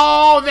dogs.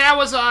 Oh, that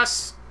was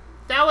us.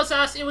 That was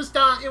us. It was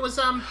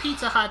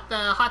Pizza Hut, the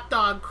hot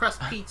dog crust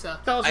pizza.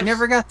 I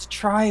never got to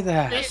try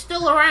that. They're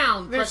still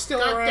around. They're but still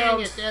God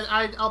around. Dang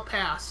it, I'll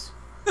pass.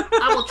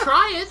 I will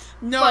try it.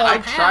 No, but I'll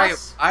I'd try it.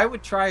 pass. I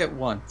would try it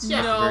once. Yeah.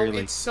 at the No, very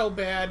least. it's so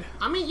bad.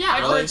 I mean, yeah.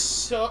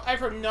 I've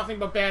heard nothing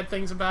but bad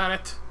things about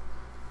it.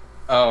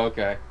 Oh,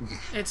 okay.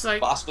 It's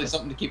like, Possibly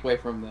something to keep away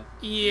from then.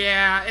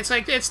 yeah, it's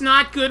like it's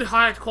not good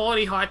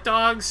quality hot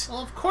dogs.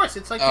 Well, of course,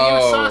 it's like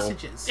Vienna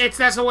sausages.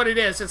 That's what it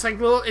is. It's like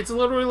it's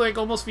literally like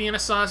almost Vienna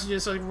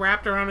sausages, like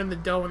wrapped around in the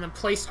dough and then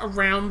placed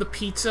around the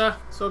pizza.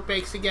 So it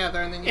bakes together,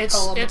 and then you It's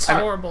pull them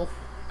apart. horrible.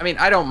 I mean,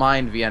 I don't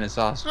mind Vienna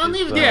sausages. Well,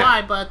 neither do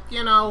I, but,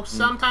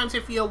 sometimes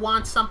if you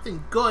want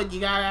something good, you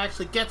gotta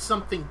actually get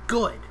something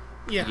good.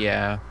 Yeah.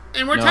 Yeah.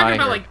 And we're No, talking I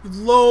about heard. like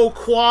low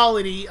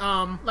quality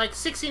Like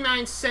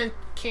 69-cent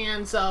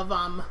cans of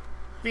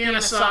Vienna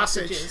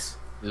sausages.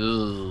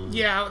 Ooh.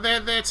 Yeah,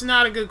 that's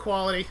not a good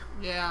quality.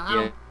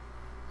 Yeah,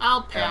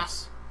 I'll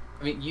pass.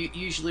 I mean,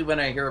 usually when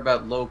I hear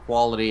about low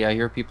quality, I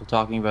hear people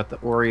talking about the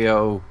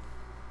Oreo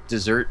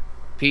dessert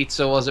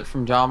pizza. Was it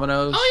from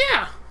Domino's? Oh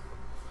yeah,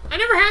 I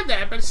never had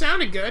that, but it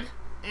sounded good.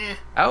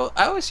 I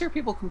always hear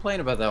people complain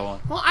about that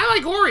one. Well, I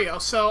like Oreo,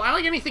 so I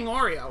like anything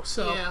Oreo.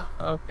 So Yeah.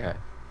 Okay.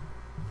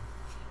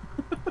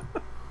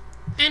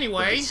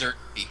 anyway, Dessert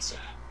pizza.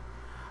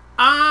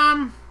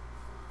 I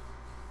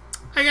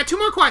got 2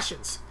 more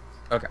questions.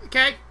 Okay.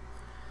 Okay.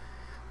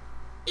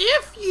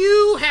 If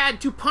you had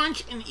to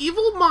punch an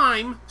evil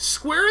mime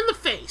square in the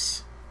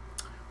face,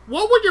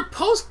 what would your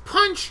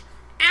post-punch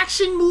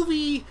action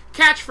movie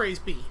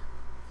catchphrase be?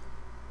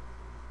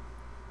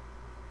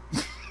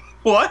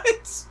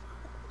 What?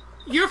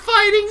 You're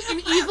fighting an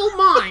evil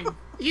mime.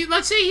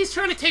 Let's say he's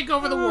trying to take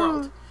over the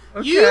world.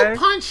 Okay. You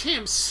punch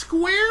him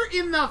square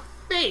in the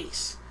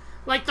face,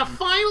 like the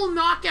final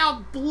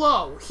knockout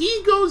blow.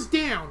 He goes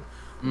down.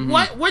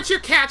 Mm-hmm. What's your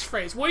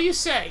catchphrase? What do you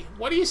say?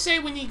 What do you say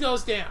when he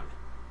goes down?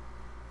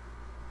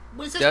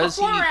 Was this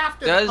before or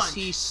after the punch?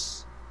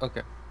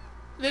 Okay.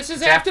 This is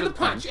It's after after the the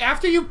punch. punch.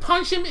 After you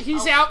punch him,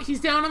 he's out. He's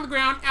down on the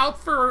ground, out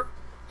for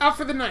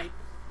the night.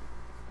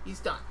 He's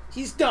done.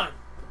 He's done.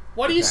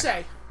 What do you Okay.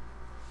 say?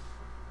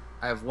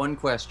 I have one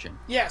question.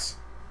 Yes.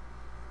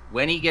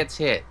 When he gets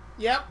hit,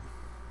 Yep.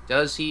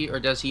 does he or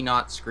does he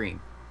not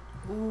scream?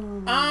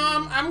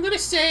 I'm gonna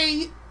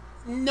say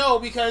no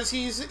because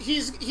he's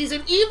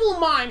an evil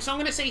mime, so I'm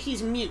gonna say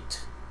he's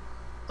mute.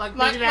 Like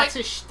Like- maybe that's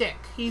like- his shtick.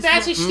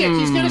 That's his shtick.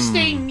 He's gonna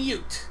stay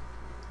mute.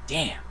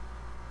 Damn.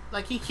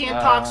 Like he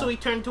can't talk, so he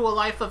turned to a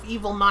life of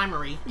evil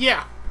mimery.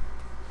 Yeah.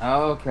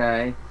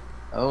 Okay.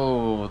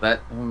 Oh,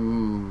 that.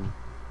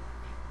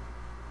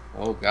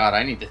 Oh God,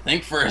 I need to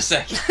think for a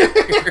second.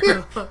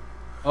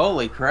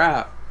 Holy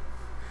crap.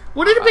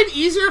 Would it have been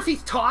easier if he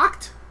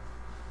talked?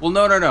 Well,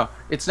 no.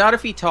 It's not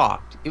if he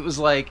talked. It was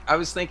like I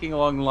was thinking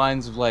along the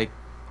lines of like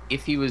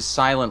if he was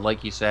silent,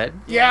 like you said,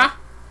 Yeah.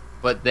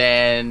 but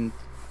then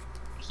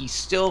he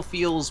still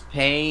feels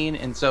pain,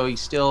 and so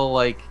he's still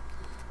like.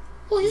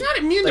 Well, he's not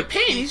immune Like, to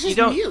pain. He's you just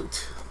don't-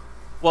 mute.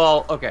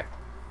 Well, okay.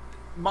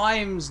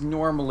 Mimes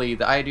normally,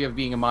 the idea of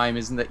being a mime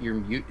isn't that you're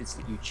mute; it's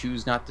that you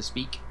choose not to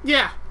speak.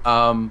 Yeah.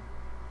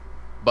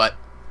 But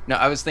no,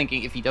 I was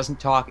thinking if he doesn't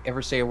talk,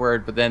 ever say a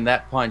word, but then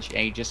that punch, and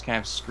he just kind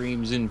of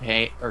screams in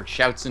pain or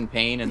shouts in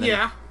pain, and then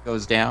Yeah.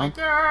 goes down.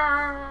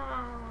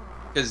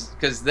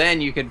 Because then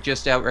you could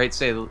just outright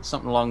say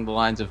something along the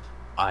lines of,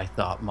 "I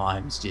thought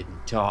mimes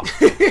didn't talk,"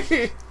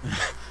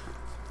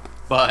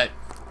 but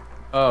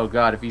oh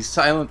God, if he's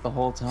silent the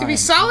whole time. If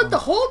he's silent the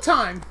whole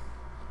time.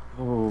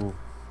 Oh.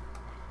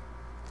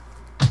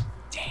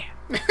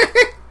 Damn.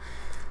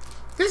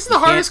 This is the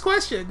hardest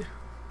question.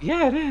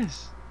 Yeah, it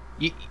is.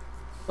 You,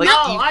 No, you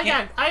I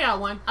can't- got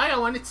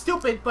one. It's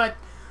stupid, but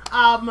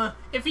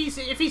if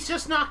he's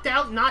just knocked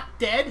out, not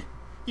dead,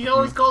 you can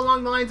always go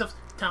along the lines of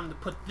time to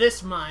put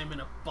this mime in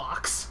a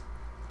box.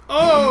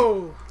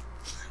 Oh.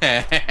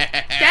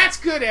 That's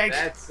good, Egg.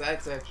 That's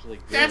actually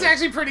good. That's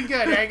actually pretty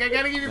good, Egg. I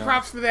gotta give you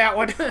props for that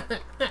one.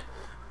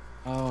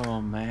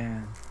 Oh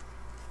man.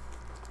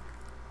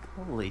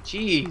 Holy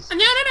jeez.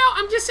 No.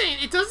 I'm just saying,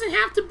 it doesn't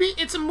have to be.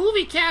 It's a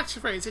movie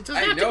catchphrase. It doesn't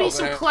I have to know, be but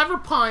some I- clever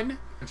pun.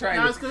 I'm trying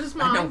Not to, as good as I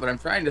know, mine. but I'm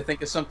trying to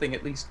think of something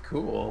at least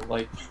cool.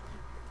 Like,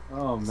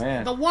 oh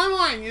man. The one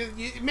line,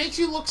 it makes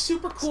you look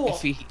super cool.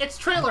 If he, It's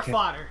trailer Okay.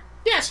 fodder.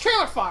 Yeah, it's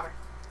trailer fodder.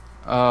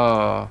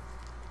 oh,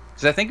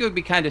 because I think it would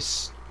be kind of,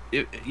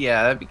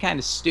 yeah, that'd be kind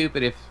of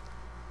stupid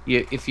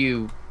if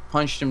you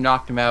punched him,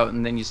 knocked him out,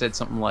 and then you said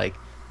something like,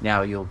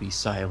 "Now you'll be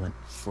silent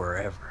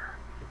forever."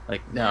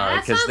 Like, no,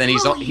 That because sounds then a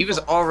little he was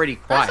evil. already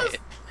That quiet. sounds-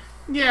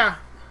 Yeah.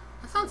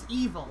 That sounds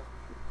evil.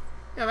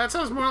 Yeah, that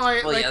sounds more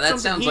like Well, like yeah, that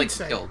something sounds he'd like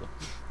say. you killed him.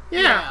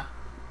 Yeah.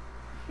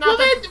 Not Well,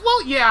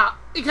 that- yeah,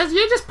 because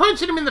you're just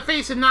punching him in the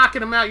face and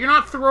knocking him out. You're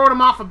not throwing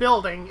him off a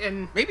building,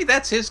 and Maybe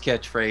that's his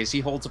catchphrase. He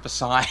holds up a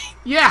sign.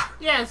 yeah,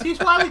 Yes, he's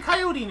Wile E.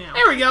 Coyote now.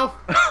 there we go.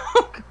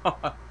 Oh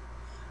God.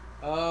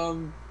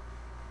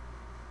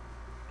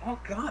 Oh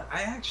God,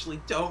 I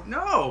actually don't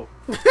know.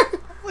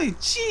 Wait,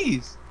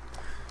 jeez.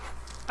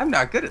 I'm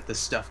not good at this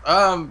stuff.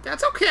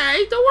 That's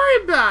okay. Don't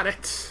worry about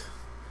it.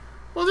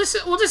 We'll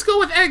just go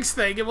with eggs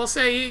thing, and we'll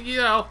say,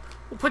 we'll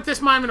put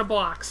this mime in a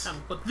box.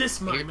 Put this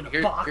mime in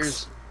a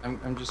box.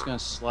 I'm just gonna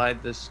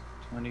slide this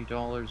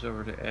 $20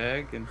 over to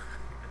Egg, and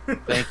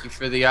thank you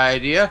for the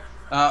idea.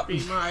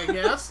 Be my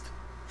guest.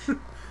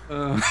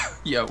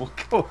 Yeah, we'll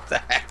go with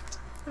that.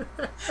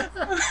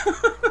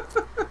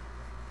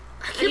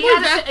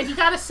 And you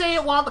gotta say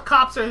it while the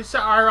cops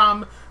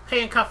are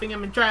handcuffing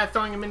him and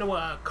throwing him into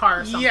a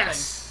car or something.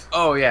 Yes.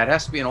 Oh yeah, it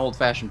has to be an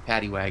old-fashioned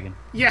paddy wagon.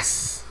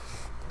 Yes.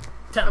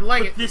 I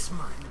like it. This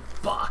mime in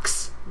a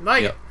box.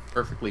 Like it.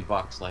 Perfectly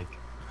box-like.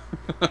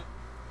 I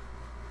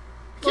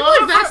can't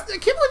believe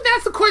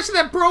that's the question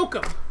that broke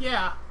him.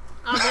 Yeah,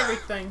 of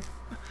everything.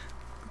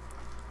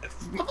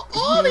 Of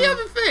all the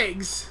other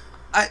things.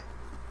 I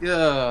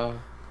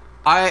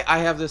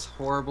have this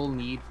horrible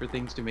need for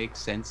things to make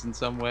sense in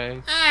some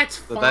way. That's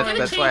fine.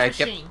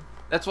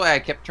 That's why I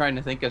kept trying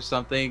to think of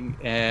something,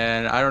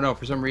 and I don't know,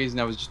 for some reason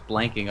I was just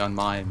blanking on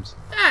mimes.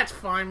 That's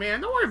fine,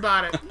 man. Don't worry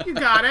about it. You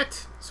got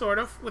it, sort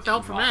of, with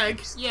help from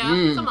Egg.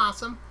 Yeah, some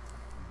awesome.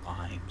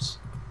 Mimes.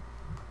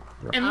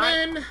 And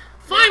then,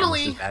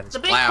 finally, the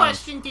big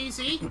question,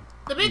 DZ.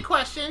 The big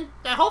question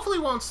that hopefully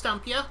won't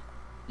stump you.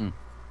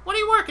 What are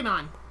you working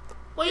on?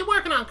 What are you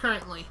working on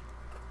currently?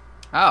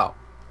 Oh.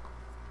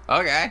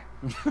 Okay.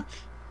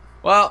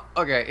 Well,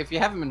 okay, if you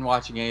haven't been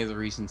watching any of the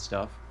recent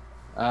stuff,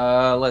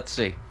 let's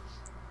see.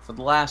 For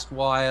the last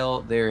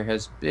while, there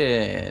has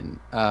been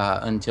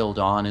Until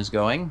Dawn is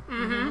going.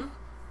 Mm-hmm.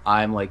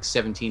 I'm like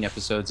 17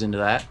 episodes into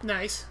that.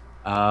 Nice.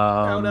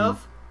 Proud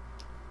of?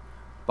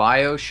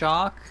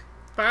 Bioshock.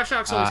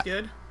 Bioshock's always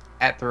good.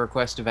 At the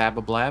request of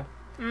Abba Blab.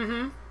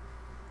 Mm-hmm.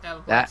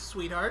 That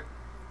sweetheart.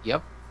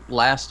 Yep.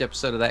 Last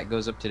episode of that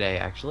goes up today,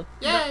 actually.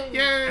 Yay!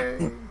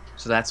 Yay!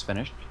 So that's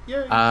finished.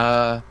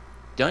 Yay!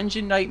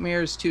 Dungeon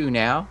Nightmares 2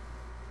 now.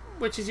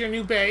 Which is your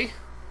new bae.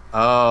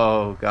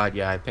 Oh, God,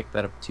 yeah. I picked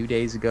that up 2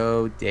 days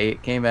ago. Day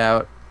it came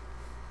out.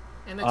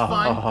 And it's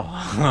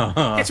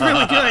fun. It's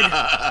really good.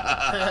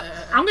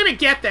 I'm going to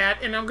get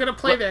that, and I'm going to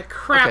play the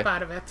crap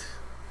out of it.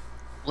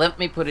 Let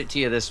me put it to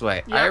you this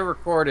way. Yep. I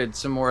recorded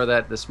some more of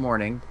that this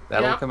morning.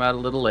 That'll come out a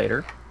little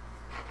later.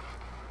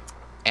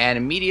 And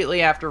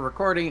immediately after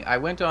recording, I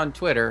went on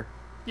Twitter.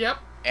 Yep.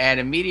 And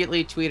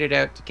immediately tweeted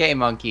out to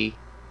K-Monkey,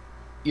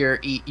 you're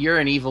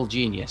an evil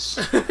genius.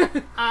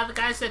 The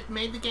guys that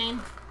made the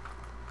game?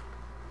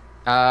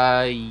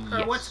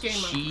 Yes. What's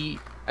Game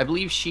I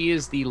believe she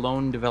is the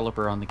lone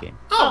developer on the game.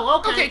 Oh,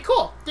 okay. Okay,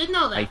 cool. Didn't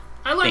know that.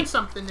 I learned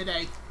something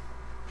today.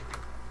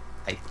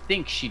 I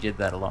think she did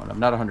that alone. I'm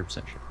not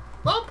 100% sure.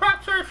 Well,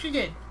 props her if she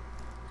did.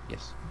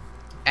 Yes.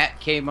 At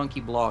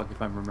K-Monkey Blog,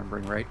 if I'm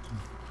remembering right.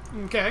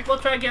 Okay. We'll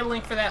try to get a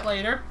link for that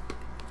later.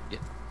 Yeah.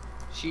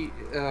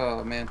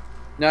 Oh, man.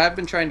 No, I've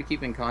been trying to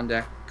keep in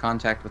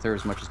contact with her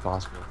as much as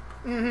possible.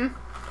 Mm-hmm.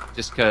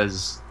 Just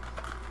because,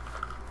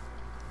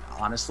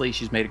 honestly,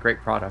 she's made a great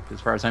product as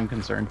far as I'm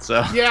concerned,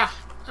 so... Yeah.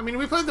 I mean,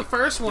 we played the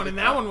first one, and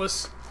that one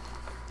was...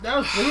 That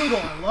was brutal.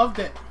 I loved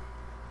it.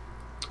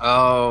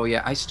 Oh,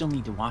 yeah. I still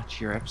need to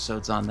watch your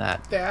episodes on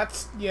that.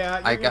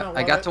 I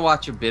got to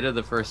watch a bit of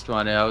the first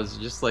one, and I was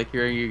just, like,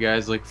 hearing you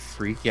guys, like,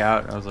 freak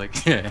out. I was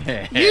like...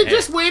 You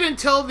just wait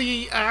until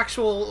the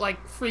actual,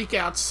 like,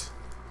 freakouts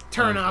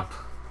turn up.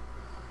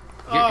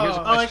 Here's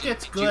a question. It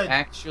gets good. Did you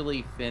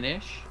actually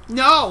finish?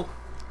 No,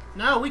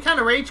 we kind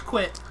of rage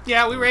quit.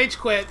 Yeah, we rage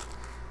quit.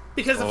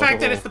 Because the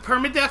fact that it's the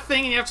permadeath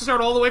thing and you have to start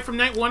all the way from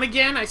night 1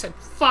 again, I said,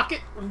 fuck it,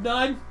 I'm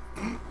done.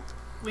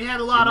 We had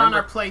a lot on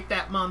our plate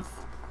that month.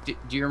 Do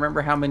you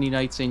remember how many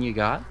nights in you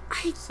got?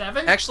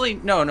 7? Actually,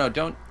 no,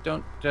 don't.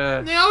 Oh,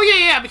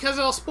 yeah, because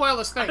it'll spoil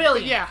this thing. A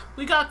billion. Yeah.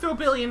 We got through a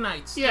billion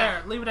nights.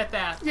 Yeah. There, leave it at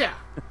that. Yeah.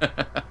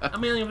 A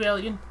million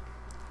billion.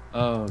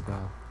 Oh,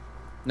 God.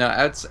 No,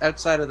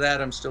 outside of that,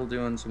 I'm still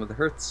doing some of the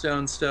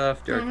Hearthstone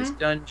stuff, Darkest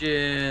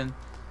Dungeon.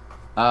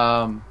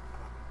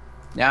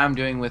 Now I'm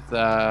doing with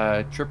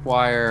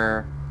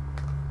Tripwire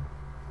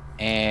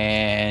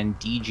and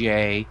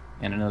DJ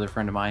and another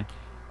friend of mine.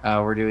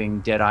 We're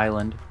doing Dead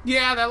Island.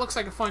 Yeah, that looks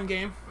like a fun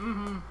game.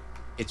 Mm-hmm.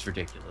 It's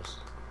ridiculous.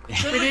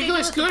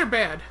 Ridiculous good or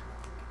bad?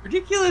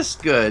 Ridiculous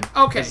good.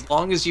 Okay. As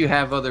long as you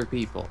have other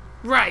people.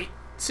 Right.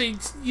 So,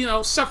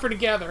 you suffer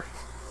together.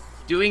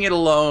 Doing it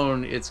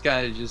alone, it's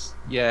kind of just,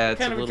 it's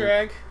kind a of little...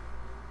 a drag.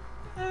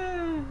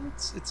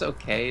 It's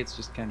okay. It's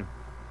just kind of,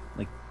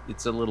 like,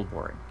 it's a little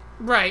boring.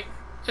 Right.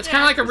 It's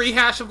kind of like a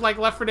rehash of, like,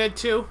 Left 4 Dead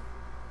 2.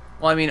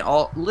 Well, I mean,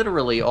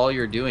 literally all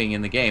you're doing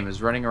in the game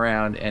is running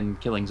around and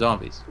killing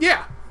zombies.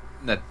 Yeah.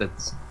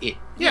 That's it.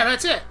 Yeah,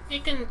 that's it.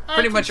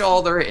 Pretty much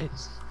all there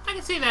is. I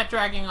can see that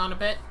dragging on a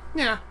bit.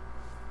 Yeah.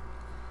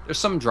 There's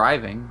some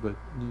driving, but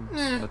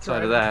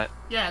outside of that...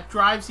 Yeah, it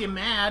drives you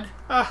mad.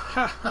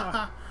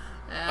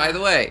 By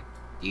the way,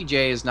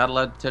 DJ is not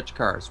allowed to touch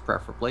cars,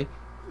 preferably.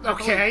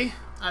 Okay.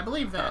 I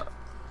believe that.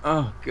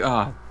 Oh,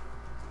 God.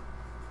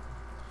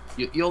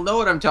 You'll know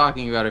what I'm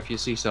talking about if you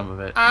see some of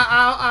it.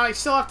 I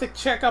still have to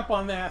check up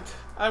on that.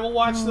 I will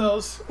watch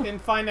those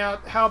and find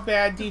out how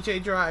bad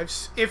DJ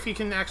drives, if he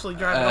can actually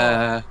drive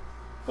at all.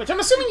 Which I'm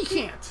assuming he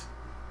can't.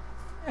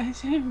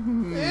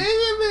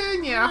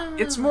 Yeah.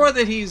 It's more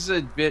that he's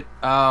a bit,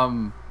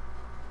 I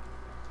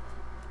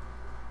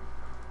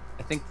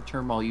think the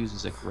term I'll use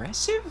is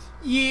aggressive?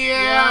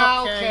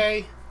 Yeah,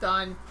 okay.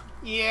 Done.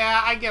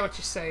 Yeah, I get what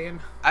you're saying.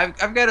 I've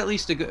got at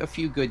least a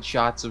few good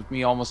shots of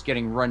me almost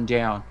getting run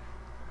down.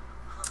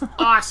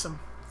 Awesome.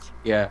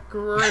 Yeah.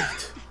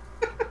 Great.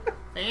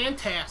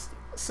 Fantastic.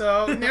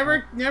 So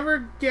never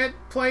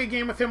play a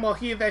game with him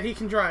that he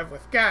can drive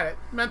with. Got it.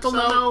 Mental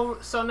note.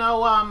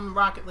 No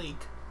Rocket League.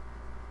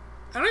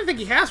 I don't even think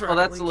he has Rocket Well,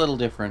 that's League. a little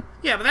different.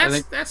 Yeah,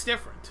 but that's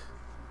different.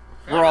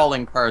 We're all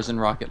in cars in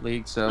Rocket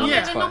League, so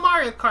Yeah. that's No fine.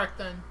 Mario Kart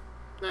then.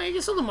 No, you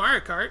can still do Mario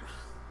Kart.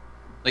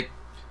 Like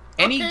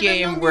any Okay,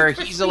 game then no where need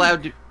for he's speed.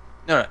 allowed to.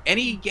 No,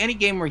 any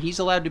game where he's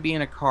allowed to be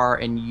in a car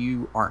and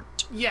you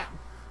aren't. Yeah.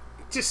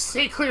 Just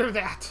stay clear of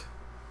that.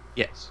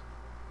 Yes.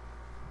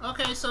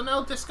 Okay, so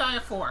no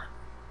Disgaea 4.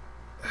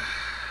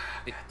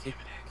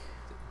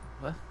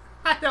 What?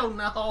 I don't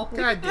know.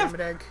 God damn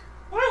it, Egg.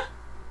 What?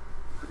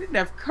 I didn't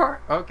have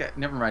car. Okay,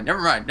 never mind.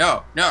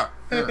 No.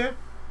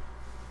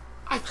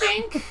 I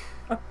think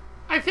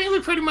we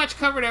pretty much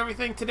covered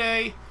everything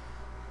today.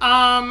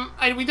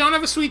 We don't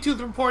have a Sweet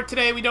Tooth report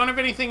today. We don't have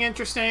anything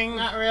interesting.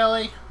 Not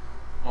really.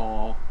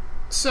 Oh.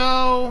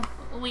 So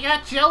We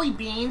got jelly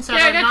beans.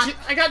 That yeah,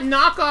 I got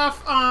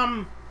knockoff.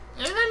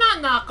 They're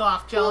not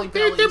knockoff jelly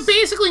bellies. They're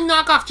basically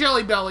knockoff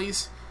Jelly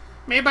Bellies,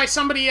 made by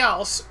somebody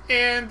else,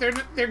 and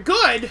they're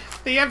good.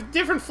 They have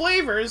different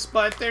flavors,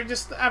 but they're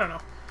just I don't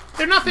know.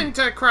 They're nothing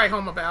to cry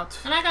home about.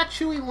 And I got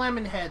chewy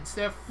lemon heads.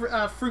 They're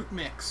fruit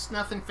mix.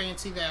 Nothing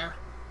fancy there.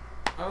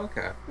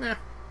 Okay. Yeah,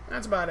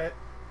 that's about it.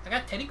 I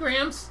got Teddy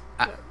Grahams.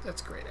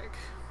 That's great, Egg.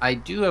 I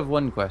do have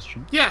one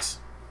question. Yes,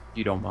 If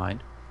you don't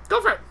mind.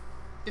 go for it.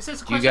 Is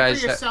this a Do you question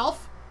guys for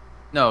yourself?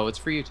 No, it's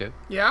for you two.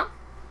 Yeah.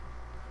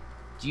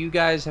 Do you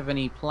guys have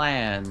any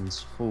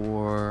plans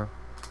for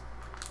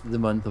the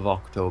month of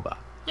October?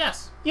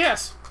 Yes.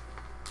 Yes.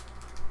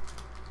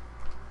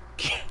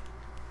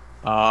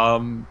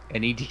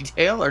 Any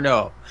detail or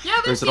no? Yeah,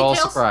 Or there's is it all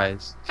details.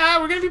 surprise?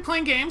 We're gonna be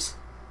playing games.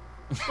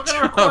 We're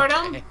gonna record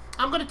Okay. them.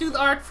 I'm gonna do the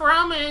art for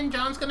them, and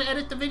John's gonna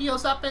edit the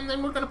videos up, and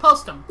then we're gonna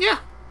post them. Yeah,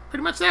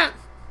 pretty much that.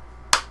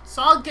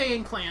 Solid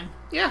game plan.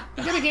 Yeah,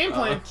 we got a game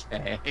plan.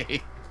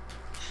 Okay.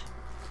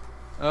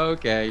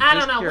 Okay. I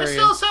just don't know.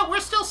 Curious. We're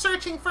still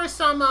searching for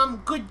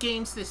some good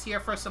games this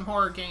year, for some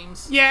horror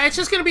games. Yeah, it's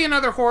just gonna be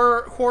another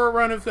horror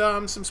run of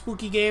some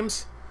spooky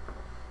games.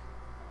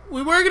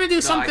 We were gonna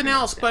do something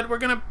else, but we're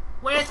gonna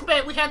We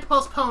had to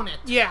postpone it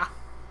yeah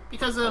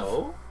because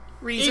of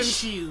reasons.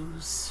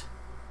 issues.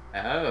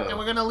 Oh. And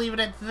we're gonna leave it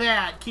at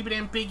that. Keep it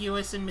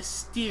ambiguous and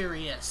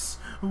mysterious.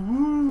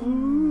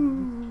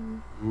 Ooh.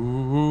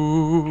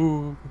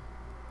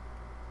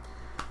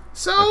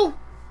 So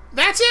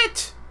that's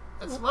it.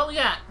 That's what we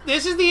got.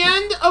 This is the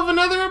end of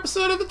another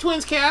episode of the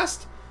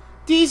Twinz-cast.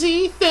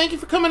 DZ, thank you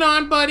for coming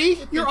on,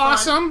 buddy. You're been fun.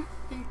 awesome.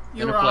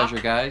 Been a pleasure,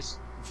 guys.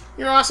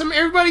 You're awesome.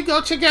 Everybody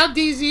go check out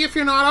DZ if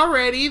you're not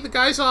already. The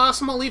guy's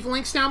awesome. I'll leave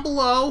links down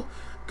below.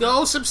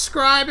 Go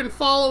subscribe and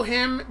follow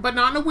him, but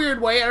not in a weird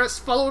way.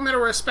 Follow him at a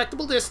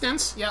respectable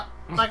distance. Yep.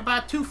 Like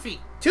about 2 feet.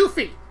 2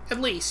 feet,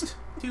 at least.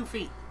 2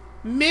 feet.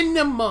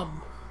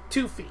 Minimum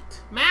 2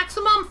 feet.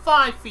 Maximum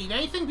 5 feet.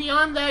 Anything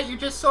beyond that, you're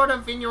just sort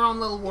of in your own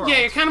little world. Yeah,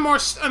 you're kind of more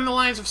on the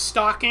lines of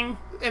stalking,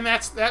 and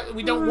that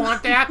we don't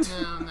want that.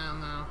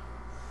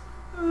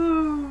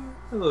 No.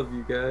 I love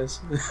you guys.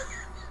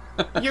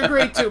 You're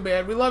great too,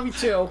 man. We love you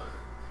too.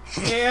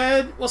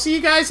 And we'll see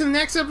you guys in the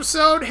next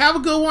episode. Have a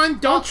good one.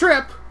 Don't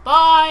trip.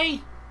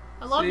 Bye.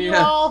 I love See you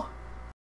ya. all.